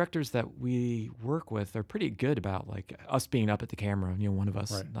most of the directors that we work with are pretty good about like us being up at the camera, one of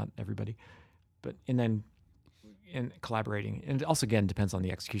us, not everybody, and collaborating. And also, again, depends on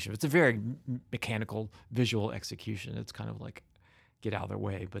the execution. If it's a very mechanical visual execution, it's kind of like get out of their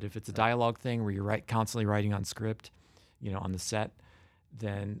way. But if it's a dialogue thing where you're constantly writing on script, on the set,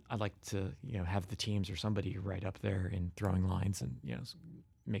 then I'd like to, have the teams or somebody right up there and throwing lines and,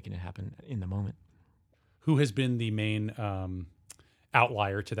 making it happen in the moment. Who has been the main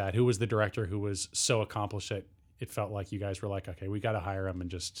outlier to that? Who was the director who was so accomplished that it felt like you guys were like, okay, we got to hire him and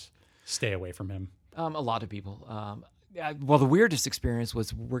just stay away from him? A lot of people. Well, the weirdest experience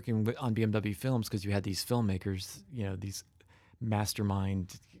was working on BMW Films, because you had these filmmakers, these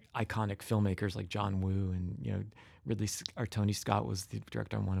mastermind, iconic filmmakers like John Woo and, Ridley, or Tony Scott was the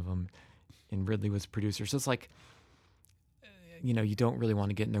director on one of them, and Ridley was producer. So it's like, you don't really want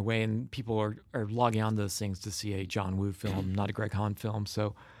to get in their way, and people are logging on to those things to see a John Woo film, not a Greg Hahn film.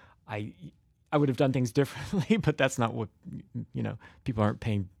 So I would have done things differently, but that's not what, people aren't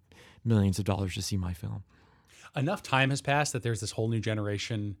paying millions of dollars to see my film. Enough time has passed that there's this whole new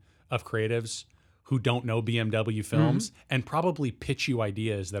generation of creatives who don't know BMW films and probably pitch you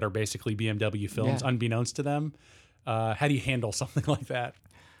ideas that are basically BMW films unbeknownst to them. How do you handle something like that?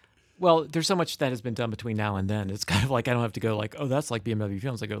 Well, there's so much that has been done between now and then. It's kind of like I don't have to go like, oh, that's like BMW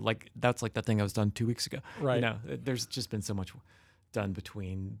Films. I go like, that's like that thing I was done 2 weeks ago. Right. You know, there's just been so much done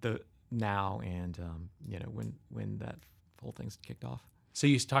between the now and you know, when that whole thing's kicked off. So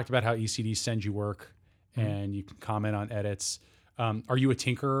you talked about how ECD sends you work, and you can comment on edits. Are you a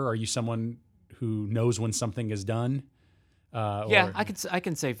tinkerer? Are you someone who knows when something is done? Yeah, I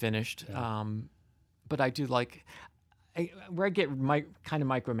can say finished, but I do like where I get kind of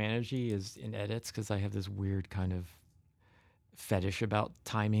micromanagey is in edits because I have this weird kind of fetish about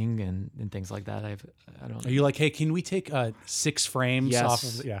timing and things like that. I don't. Are you like, hey, can we take 6 frames off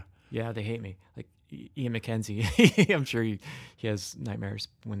of Yeah, they hate me. Like Ian McKenzie, I'm sure he has nightmares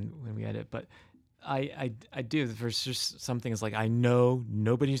when we edit, but I do. There's just some things like I know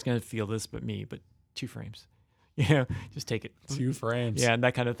nobody's gonna feel this but me, but 2 frames. You know, just take it. 2 frames. Yeah, and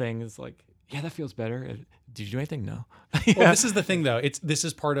that kind of thing is like, yeah, that feels better. Did you do anything? No. Well, this is the thing, though. This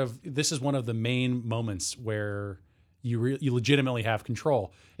is one of the main moments where you legitimately have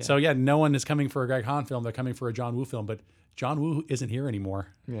control. Yeah. So yeah, no one is coming for a Greg Hahn film; they're coming for a John Woo film. But John Woo isn't here anymore.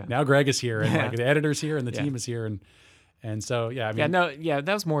 Yeah. Now Greg is here, and like the editor's here, and the team is here, and so yeah. I mean,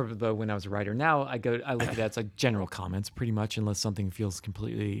 that was more of when I was a writer. Now I look at that. It's like general comments, pretty much, unless something feels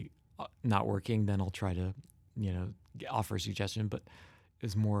completely not working, then I'll try to, you know, offer a suggestion. But it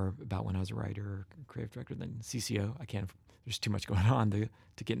was more about when I was a writer or creative director than CCO. There's too much going on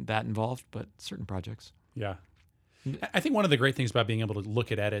to get that involved, but certain projects. Yeah. I think one of the great things about being able to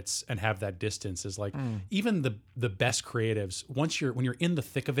look at edits and have that distance is like even the best creatives, when you're in the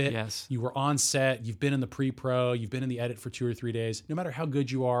thick of it, you were on set, you've been in the pre-pro, you've been in the edit for 2 or 3 days, no matter how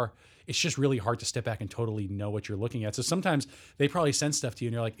good you are, it's just really hard to step back and totally know what you're looking at. So sometimes they probably send stuff to you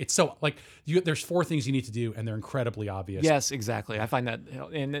and you're like, it's so like there's 4 things you need to do and they're incredibly obvious. Yes, exactly. I find that,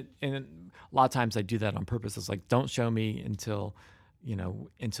 and a lot of times I do that on purpose. It's like, don't show me until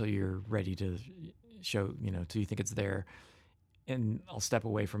you're ready to show, till you think it's there, and I'll step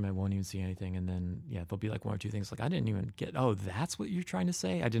away from it, won't even see anything, and then there'll be like 1 or 2 things like I didn't even get. Oh, that's what you're trying to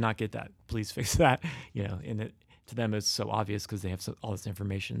say? I did not get that. Please fix that. And to them it's so obvious because they have all this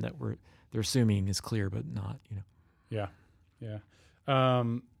information that they're assuming is clear, but not. Yeah.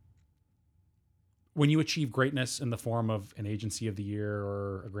 When you achieve greatness in the form of an agency of the year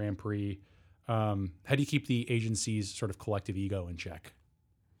or a Grand Prix, how do you keep the agency's sort of collective ego in check?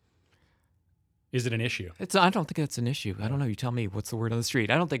 Is it an issue? I don't think it's an issue. I don't know. You tell me. What's the word on the street?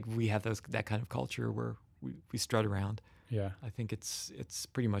 I don't think we have that kind of culture where we strut around. Yeah. I think it's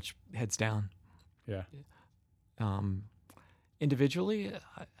pretty much heads down. Yeah. Individually,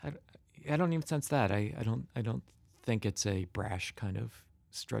 I don't even sense that. I don't think it's a brash kind of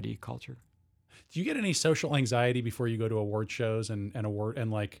strutty culture. Do you get any social anxiety before you go to award shows and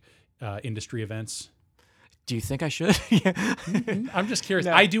industry events? Do you think I should? I'm just curious.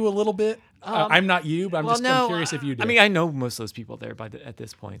 No. I do a little bit. I'm not you, but I'm curious if you do. I mean, I know most of those people there at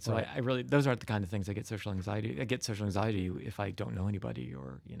this point, so right. I really, those aren't the kind of things I get social anxiety. I get social anxiety if I don't know anybody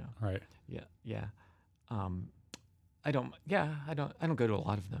or. Right. Yeah. I don't go to a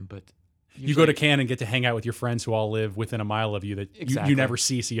lot of them, but. Usually, you go to Cannes and get to hang out with your friends who all live within a mile of you that you never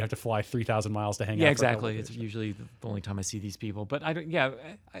see, so you have to fly 3,000 miles to hang out. Yeah, exactly. It's usually the only time I see these people, but I don't. Yeah.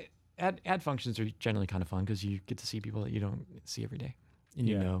 Ad functions are generally kind of fun because you get to see people that you don't see every day, and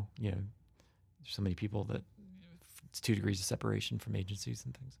there's so many people that it's 2 degrees of separation from agencies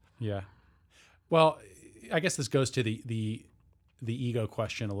and things. Yeah, well, I guess this goes to the ego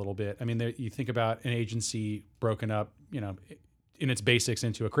question a little bit. I mean, you think about an agency broken up, in its basics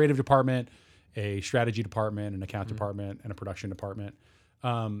into a creative department, a strategy department, an account department, and a production department.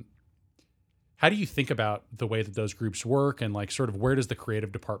 How do you think about the way that those groups work and like sort of where does the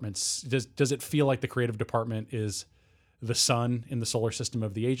creative department, does it feel like the creative department is the sun in the solar system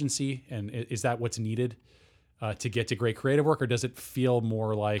of the agency? And is that what's needed to get to great creative work? Or does it feel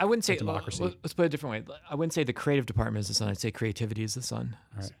more like I wouldn't say democracy? Let's put it a different way. I wouldn't say the creative department is the sun. I'd say creativity is the sun.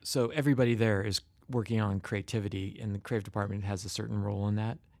 Right. So everybody there is working on creativity and the creative department has a certain role in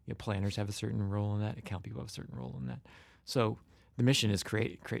that. Planners have a certain role in that. Account people have a certain role in that. So the mission is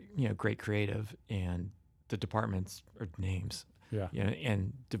create great creative, and the departments are names,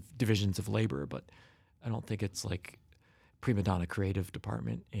 and divisions of labor. But I don't think it's like prima donna creative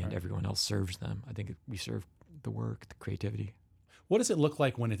department and everyone else serves them. I think we serve the work, the creativity. What does it look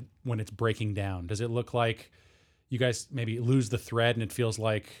like when it's breaking down? Does it look like you guys maybe lose the thread and it feels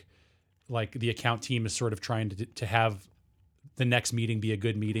like the account team is sort of trying to have the next meeting be a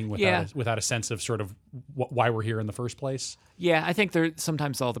good meeting without a sense of sort of why we're here in the first place? Yeah, I think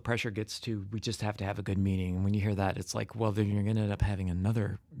sometimes all the pressure gets to, we just have to have a good meeting. And when you hear that, it's like, well, then you're going to end up having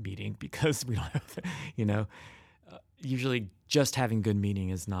another meeting because we don't have, usually just having good meaning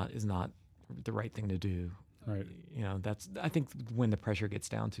is not the right thing to do. Right. That's, I think, when the pressure gets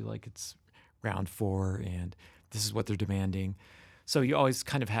down to like it's round 4 and this is what they're demanding. So you always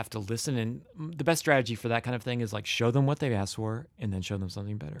kind of have to listen, and the best strategy for that kind of thing is like show them what they've asked for and then show them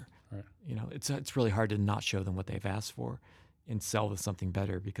something better. Right. It's really hard to not show them what they've asked for and sell with something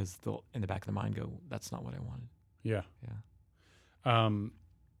better, because they'll in the back of their mind go, that's not what I wanted. Yeah. Yeah.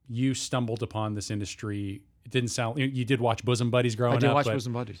 You stumbled upon this industry. It didn't sound, you did watch Bosom Buddies growing up. I did watch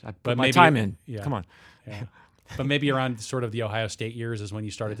Bosom Buddies. I put my maybe- time in. yeah. Come on. Yeah. But maybe around sort of the Ohio State years is when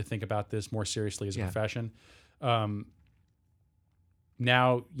you started to think about this more seriously as a Yeah. profession.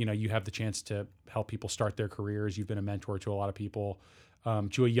 Now, you have the chance to help people start their careers. You've been a mentor to a lot of people,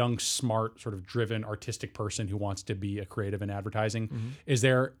 to a young, smart, sort of driven, artistic person who wants to be a creative in advertising. Mm-hmm. Is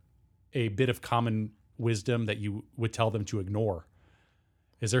there a bit of common wisdom that you would tell them to ignore?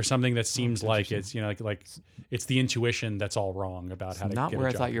 Is there something that seems like it's, like it's the intuition that's all wrong about how to Not get where a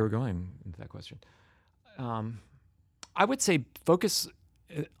I job? thought you were going into that question. I would say focus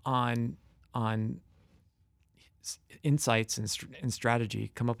on insights and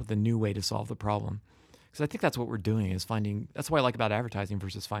strategy. Come up with a new way to solve the problem, because I think that's what we're doing is finding. That's what I like about advertising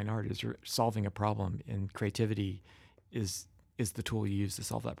versus fine art is you're solving a problem, and creativity is the tool you use to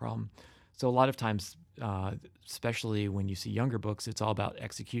solve that problem. So a lot of times, especially when you see younger books, it's all about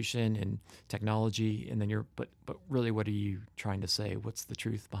execution and technology, and then but really, what are you trying to say? What's the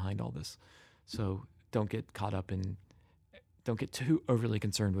truth behind all this? So don't get caught up in, don't get too overly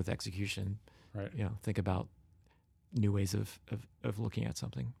concerned with execution. Right. Think about new ways of looking at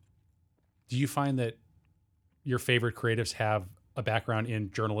something. Do you find that your favorite creatives have a background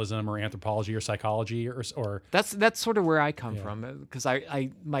in journalism or anthropology or psychology or That's sort of where I come Yeah. from, because I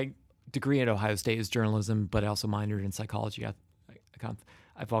my degree at Ohio State is journalism, but I also minored in psychology.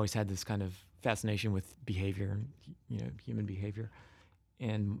 I've always had this kind of fascination with behavior and human behavior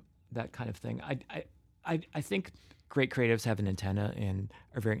and that kind of thing. I think great creatives have an antenna and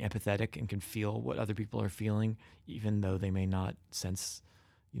are very empathetic and can feel what other people are feeling, even though they may not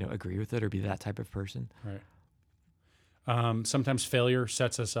agree with it or be that type of person. right? Sometimes failure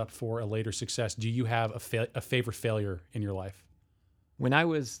sets us up for a later success. Do you have a favorite failure in your life? When I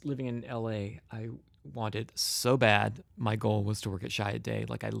was living in LA, I wanted so bad. My goal was to work at Chiat Day.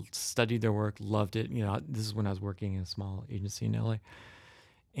 Like, I studied their work, loved it. This is when I was working in a small agency in LA.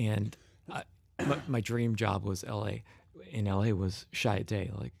 And my dream job was LA. In LA was Chiat Day.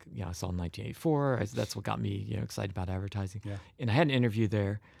 Like, I saw 1984. That's what got me, excited about advertising. Yeah. And I had an interview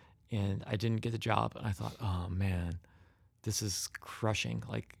there, and I didn't get the job. And I thought, oh man, this is crushing.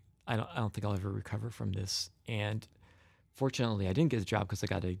 Like, I don't think I'll ever recover from this. And fortunately, I didn't get the job because I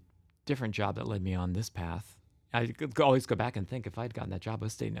got a different job that led me on this path. I could always go back and think, if I'd gotten that job,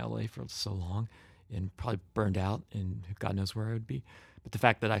 I'd stayed in LA for so long and probably burned out, and God knows where I would be. But the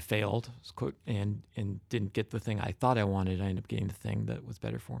fact that I failed and didn't get the thing I thought I wanted, I ended up getting the thing that was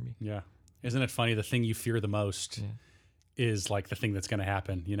better for me. Yeah. Isn't it funny? The thing you fear the most is like the thing that's going to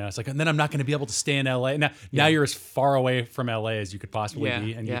happen. It's like, and then I'm not going to be able to stay in LA. Now you're as far away from LA as you could possibly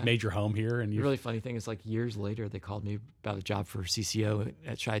be, and you've made your home here. And the really funny thing is, like, years later, they called me about a job for CCO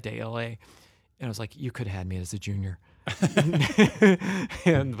at Chiat Day LA, and I was like, you could have had me as a junior.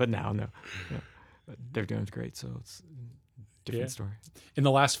 But now, no. But they're doing great, so it's a different story. In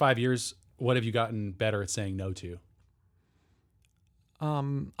the last 5 years, what have you gotten better at saying no to?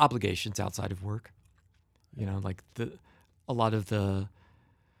 Obligations outside of work. Like a lot of the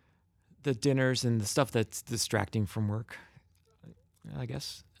dinners and the stuff that's distracting from work, I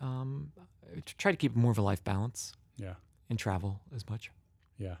guess. Try to keep more of a life balance. Yeah. And travel as much.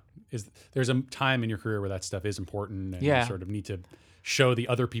 Yeah. There's a time in your career where that stuff is important, and you Yeah. sort of need to show the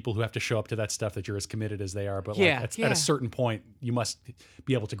other people who have to show up to that stuff that you're as committed as they are. But at a certain point, you must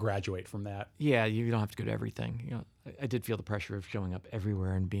be able to graduate from that. Yeah, you don't have to go to everything. I did feel the pressure of showing up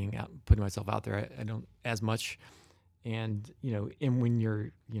everywhere and being out, putting myself out there. I don't as much. And, and when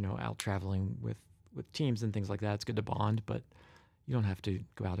you're, out traveling with teams and things like that, it's good to bond, but you don't have to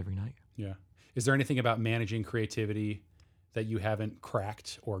go out every night. Yeah. Is there anything about managing creativity that you haven't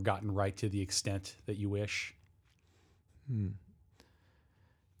cracked or gotten right to the extent that you wish?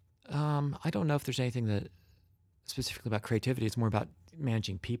 I don't know if there's anything that specifically about creativity. It's more about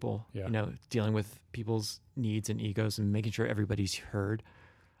managing people, dealing with people's needs and egos and making sure everybody's heard.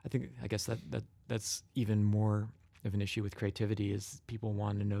 I guess that's even more of an issue with creativity, is people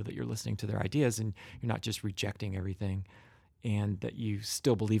want to know that you're listening to their ideas and you're not just rejecting everything, and that you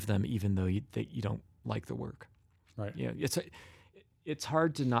still believe them even though you don't like the work. Right. It's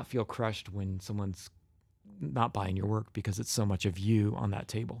hard to not feel crushed when someone's not buying your work, because it's so much of you on that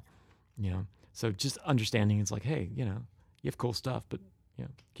table, So just understanding it's like, hey, you have cool stuff, but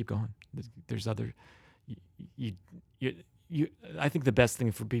keep going. There's other, you I think the best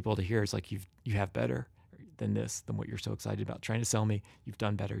thing for people to hear is like, you have better than what you're so excited about trying to sell me. You've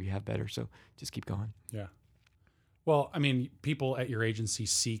done better, you have better. So just keep going. Yeah. Well, I mean, people at your agency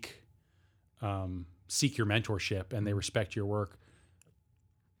seek your mentorship and they respect your work.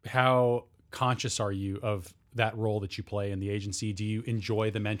 How conscious are you of that role that you play in the agency? Do you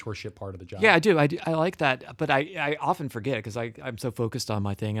enjoy the mentorship part of the job? Yeah, I do. I like that, but I often forget because I'm so focused on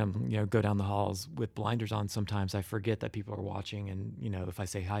my thing. I'm go down the halls with blinders on. Sometimes I forget that people are watching, and if I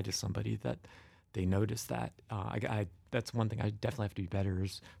say hi to somebody, that they notice that. That's one thing I definitely have to be better,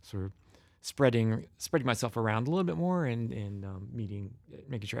 is sort of spreading myself around a little bit more, and making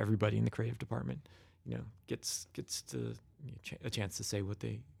sure everybody in the creative department gets to a chance to say what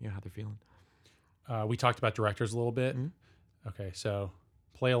they how they're feeling. We talked about directors a little bit. Mm-hmm. Okay, so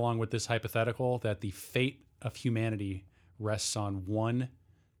play along with this hypothetical that the fate of humanity rests on one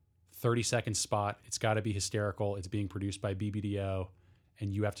 30-second spot. It's got to be hysterical. It's being produced by BBDO,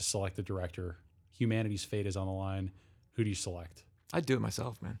 and you have to select the director. Humanity's fate is on the line. Who do you select? I'd do it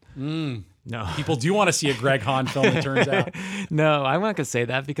myself, man. No. People do want to see a Greg Hahn film, it turns out. No, I'm not going to say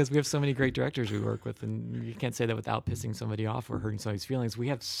that because we have so many great directors we work with, and you can't say that without pissing somebody off or hurting somebody's feelings. We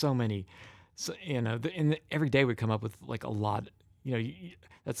have so many. So, every day we come up with like a lot.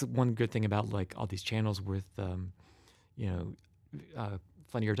 That's one good thing about like all these channels with,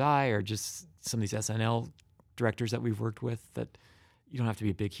 Funny or Die, or just some of these SNL directors that we've worked with, that you don't have to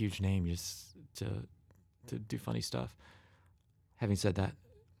be a big, huge name just to do funny stuff. Having said that,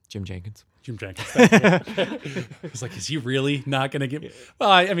 Jim Jenkins. It's like, is he really not going to get? Well,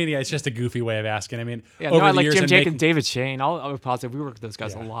 I mean, yeah, it's just a goofy way of asking. I mean, I like Jim Jenkins, David Shane. I'll be positive. We work with those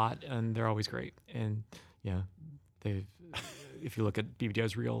guys a lot, and they're always great. And if you look at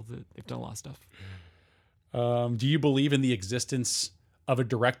BBDO's reel, they've done a lot of stuff. Do you believe in the existence of a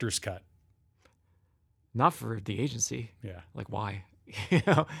director's cut? Not for the agency. Yeah. Like, why?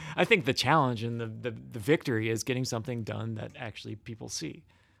 I think the challenge and the victory is getting something done that actually people see.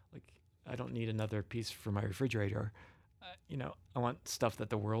 Like, I don't need another piece for my refrigerator. I want stuff that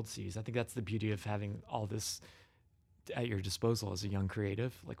the world sees. I think that's the beauty of having all this at your disposal as a young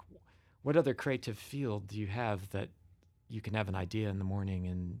creative. Like, what other creative field do you have that you can have an idea in the morning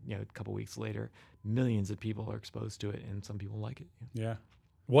and, a couple weeks later, millions of people are exposed to it and some people like it. Yeah.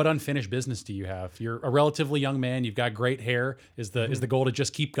 What unfinished business do you have? You're a relatively young man. You've got great hair. Is the goal to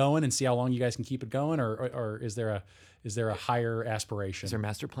just keep going and see how long you guys can keep it going, or is there a higher aspiration? Is there a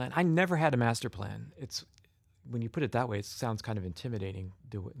master plan? I never had a master plan. It's, when you put it that way, it sounds kind of intimidating.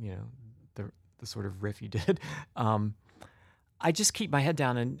 The sort of riff you did. I just keep my head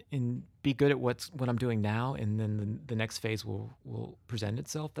down and be good at what I'm doing now, and then the next phase will present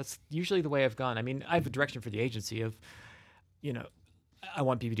itself. That's usually the way I've gone. I mean, I have a direction for the agency of, I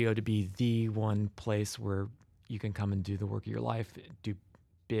want BBDO to be the one place where you can come and do the work of your life, do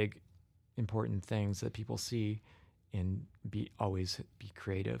big, important things that people see, and always be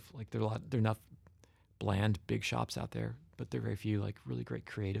creative. Like, there are enough bland big shops out there, but there are very few like really great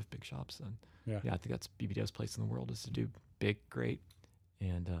creative big shops. And I think that's BBDO's place in the world, is to do big, great,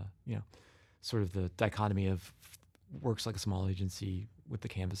 and sort of the dichotomy of works like a small agency with the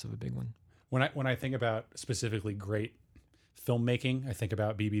canvas of a big one. When I think about specifically great filmmaking, I think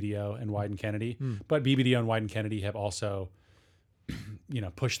about BBDO and Wieden+Kennedy, but BBDO and Wieden+Kennedy have also,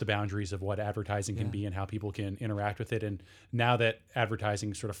 pushed the boundaries of what advertising can be and how people can interact with it. And now that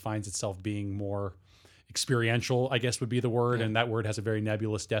advertising sort of finds itself being more experiential, I guess would be the word, and that word has a very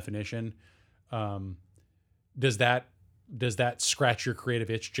nebulous definition. Does that scratch your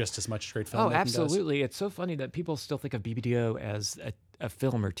creative itch just as much as great filmmaking does? Oh, absolutely. It's so funny that people still think of BBDO as a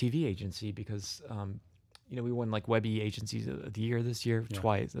film or TV agency because, we won like Webby Agencies of the Year this year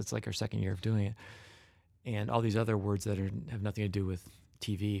twice. That's like our second year of doing it. And all these other words that have nothing to do with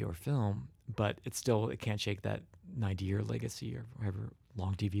TV or film, but it can't shake that 90-year legacy or however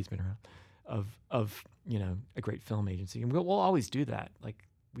long TV's been around of a great film agency. And we'll always do that. Like,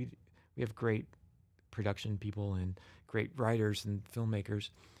 we have great production people and great writers and filmmakers,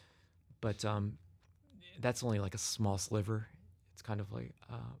 but that's only like a small sliver. It's kind of like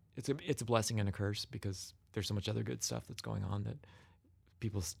it's a blessing and a curse because there's so much other good stuff that's going on that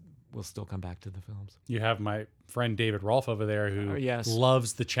people will still come back to the films. You have my friend David Rolfe over there who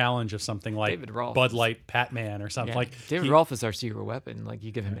loves the challenge of something like Bud Light Patman or something. Like David Rolfe is our secret weapon. Like,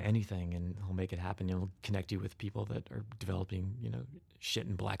 you give him anything and he'll make it happen. He'll connect you with people that are developing, shit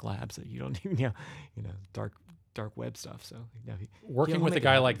in black labs that you don't even, dark web stuff. So working with a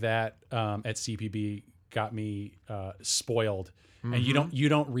guy like that at CPB got me spoiled. And you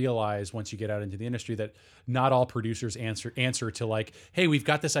don't realize once you get out into the industry that not all producers answer to like, hey, we've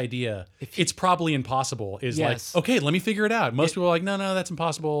got this idea. It's probably impossible. Yes. Like, okay, let me figure it out. Most people are like, no, that's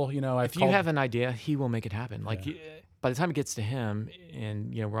impossible. You know, if you have an idea, he will make it happen. Like by the time it gets to him,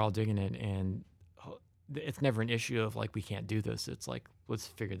 and you know, we're all digging it, and it's never an issue of like we can't do this. It's like let's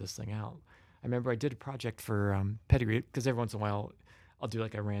figure this thing out. I remember I did a project for Pedigree because every once in a while I'll do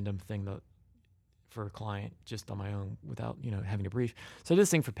like a random thing for a client just on my own without, you know, having a brief. So I did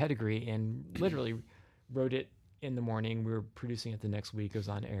this thing for Pedigree and literally wrote it in the morning. We were producing it the next week. It was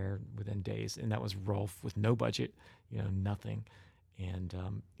on air within days. And that was Rolf with no budget, you know, nothing. And,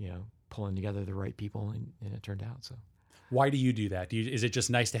 you know, pulling together the right people and it turned out. So why do you do that? Is it just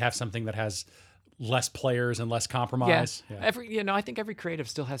nice to have something that has less players and less compromise? Yeah. I think every creative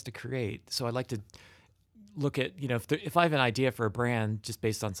still has to create. So I like to look at, you know, if I have an idea for a brand just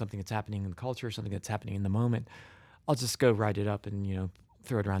based on something that's happening in the culture, something that's happening in the moment, I'll just go write it up and, you know,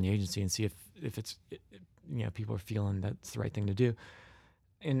 throw it around the agency and see if it's, you know, people are feeling that's the right thing to do.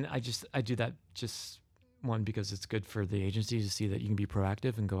 And I do that just one, because it's good for the agency to see that you can be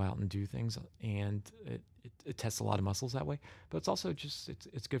proactive and go out and do things, and it tests a lot of muscles that way. But it's also just,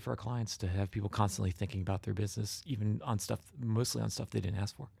 it's good for our clients to have people constantly thinking about their business, even on stuff, mostly on stuff they didn't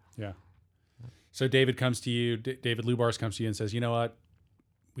ask for. Yeah. So David comes to you, David Lubars comes to you and says, you know what,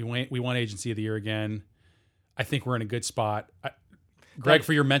 we won Agency of the Year again. I think we're in a good spot. Greg,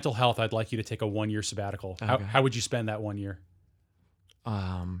 for your mental health, I'd like you to take a 1-year sabbatical. Okay. How would you spend that 1 year?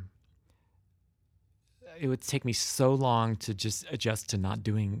 It would take me so long to just adjust to not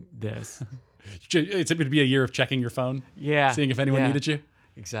doing this. It would be a year of checking your phone. Yeah. Seeing if anyone needed you.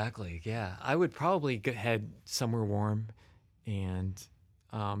 Exactly. Yeah. I would probably head somewhere warm and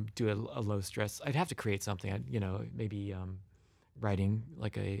do a low stress. I'd have to create something. Maybe writing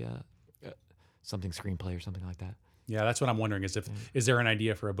like something screenplay or something like that. Yeah, that's what I'm wondering. Is there an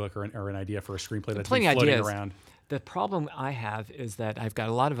idea for a book or an idea for a screenplay that's been floating around? The problem I have is that I've got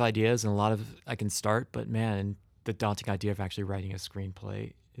a lot of ideas and a lot of I can start, but man, the daunting idea of actually writing a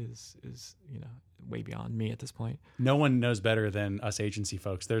screenplay is way beyond me at this point. No one knows better than us agency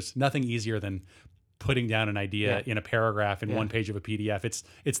folks. There's nothing easier than putting down an idea in a paragraph in one page of a PDF.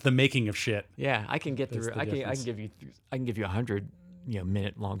 It's the making of shit. Yeah, I can get through. I can give you 100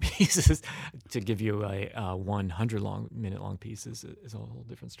 minute long pieces. To give you a 100 minute long piece is a whole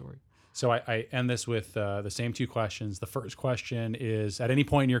different story. So I end this with the same two questions. The first question is: at any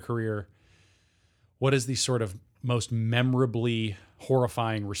point in your career, what is the sort of most memorably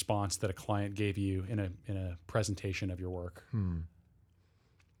horrifying response that a client gave you in a presentation of your work?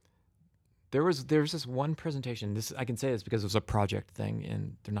 There was this one presentation. This I can say this because it was a project thing,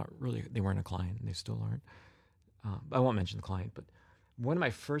 and they weren't a client, and they still aren't. I won't mention the client, but one of my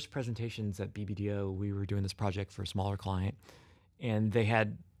first presentations at BBDO, we were doing this project for a smaller client, and they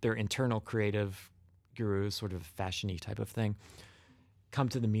had their internal creative gurus, sort of fashion-y type of thing, come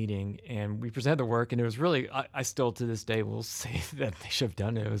to the meeting, and we presented the work, and it was really, I still to this day will say that they should have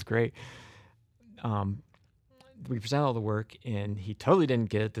done it. It was great. We presented all the work, and he totally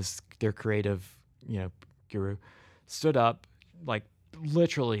didn't get it. Their creative, guru stood up, like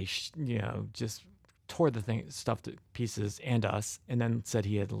literally, just tore the stuff to pieces and us, and then said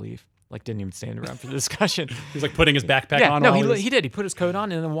he had to leave. Like didn't even stand around for the discussion. He was like putting his backpack on. No, he did. He put his coat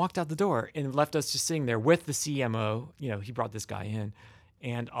on and then walked out the door and left us just sitting there with the CMO. He brought this guy in,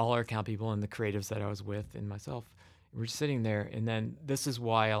 and all our account people and the creatives that I was with and myself. We're just sitting there, and then this is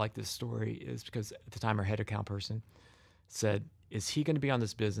why I like this story is because at the time our head account person said, "Is he going to be on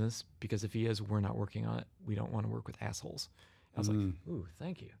this business? Because if he is, we're not working on it. We don't want to work with assholes." I was like, "Ooh,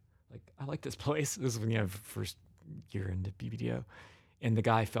 thank you. Like I like this place." This was first year into BBDO. And the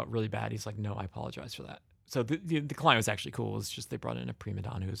guy felt really bad. He's like, "No, I apologize for that." So the client was actually cool. It was just they brought in a prima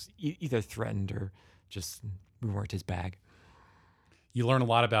donna who was either threatened or just we weren't his bag. You learn a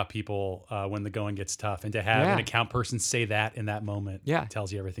lot about people when the going gets tough. And to have an account person say that in that moment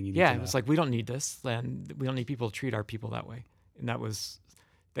tells you everything you need to know. Yeah, it was like, we don't need this. And we don't need people to treat our people that way. And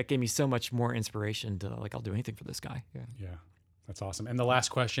that gave me so much more inspiration to like, I'll do anything for this guy. Yeah, that's awesome. And the last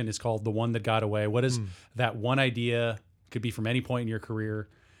question is called The One That Got Away. What is that one idea, could be from any point in your career,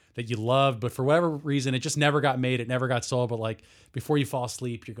 that you loved, but for whatever reason, it just never got made, it never got sold, but like before you fall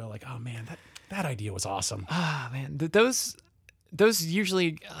asleep, you go like, oh man, that idea was awesome. Ah, man, those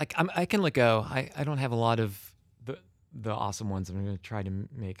usually, like I can let go. I don't have a lot of the awesome ones I'm going to try to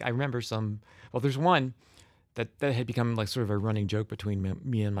make. I remember there's one that had become like sort of a running joke between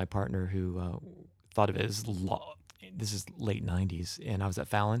me and my partner who thought of it as this is late 90s, and I was at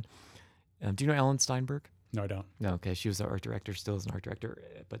Fallon. Do you know Ellen Steinberg? No, I don't. No, okay. She was the art director, still is an art director.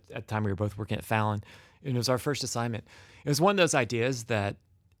 But at the time, we were both working at Fallon. And it was our first assignment. It was one of those ideas that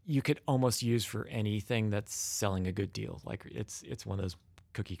you could almost use for anything that's selling a good deal. Like it's one of those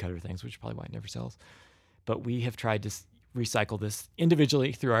cookie cutter things, which is probably why it never sells. But we have tried to recycle this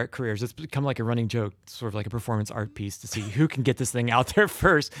individually through our careers. It's become like a running joke, sort of like a performance art piece to see who can get this thing out there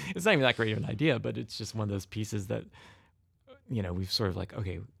first. It's not even that great of an idea, but it's just one of those pieces that, we've sort of like,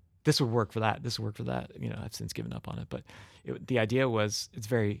 okay, this would work for that. This would work for that. I've since given up on it. But the idea was, it's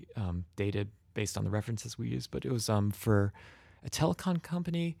very dated based on the references we use, but it was for a telecom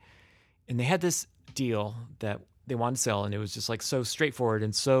company. And they had this deal that they wanted to sell, and it was just like so straightforward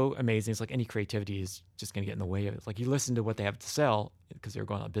and so amazing. It's like any creativity is just going to get in the way of it. It's like you listen to what they have to sell because they were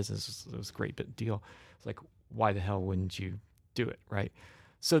going out of business. It was a great deal. It's like, why the hell wouldn't you do it, right?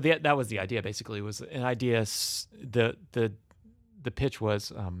 So that was the idea. Basically, it was an idea. The pitch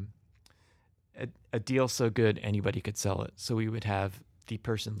was a deal so good anybody could sell it. So we would have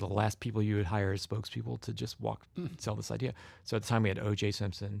the last people you would hire as spokespeople to just sell this idea. So at the time we had O.J.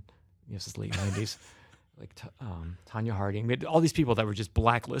 Simpson, this is late 90s. Like Tanya Harding, we had all these people that were just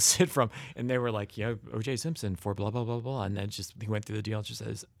blacklisted from, and they were like, O.J. Simpson for blah, blah, blah, blah. And then he went through the deal and just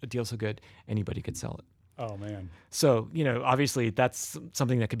says, a deal so good, anybody could sell it. Oh, man. So, obviously that's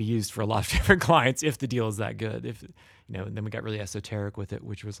something that could be used for a lot of different clients if the deal is that good. And then we got really esoteric with it,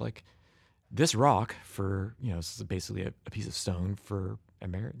 which was like, this rock for, this is basically a piece of stone for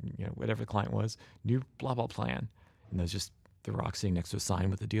whatever the client was, new blah, blah plan. And there's just the rock sitting next to a sign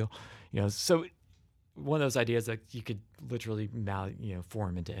with the deal. So one of those ideas that you could literally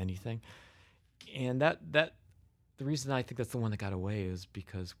form into anything. And that the reason I think that's the one that got away is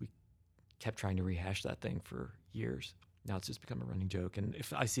because we kept trying to rehash that thing for years. Now it's just become a running joke. And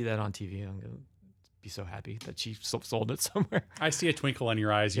if I see that on TV, I'm going to be so happy that she sold it somewhere. I see a twinkle in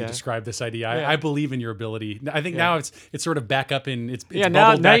your eyes. You describe this idea. I believe in your ability. I think now it's sort of back up in it's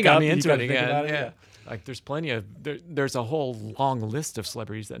now you got me up, into it again. Yeah. Like there's plenty of there's a whole long list of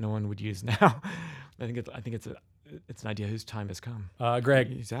celebrities that no one would use now. I think it's an idea whose time has come. Greg,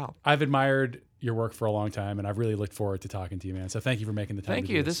 he's out. I've admired your work for a long time, and I've really looked forward to talking to you, man. So thank you for making the time. Thank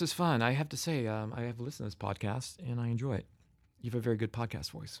you. This is fun. I have to say, I have listened to this podcast, and I enjoy it. You have a very good podcast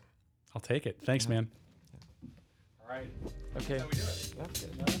voice. I'll take it. Thanks, man. All right. Okay. That's how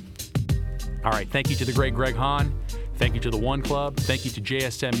we do it. All right. Thank you to the great Greg Hahn. Thank you to the One Club. Thank you to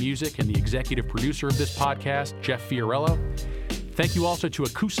JSM Music and the executive producer of this podcast, Jeff Fiorello. Thank you also to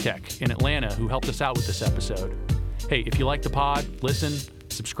Acoustech in Atlanta, who helped us out with this episode. Hey, if you like the pod, listen,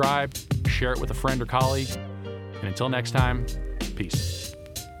 subscribe, share it with a friend or colleague. And until next time, peace.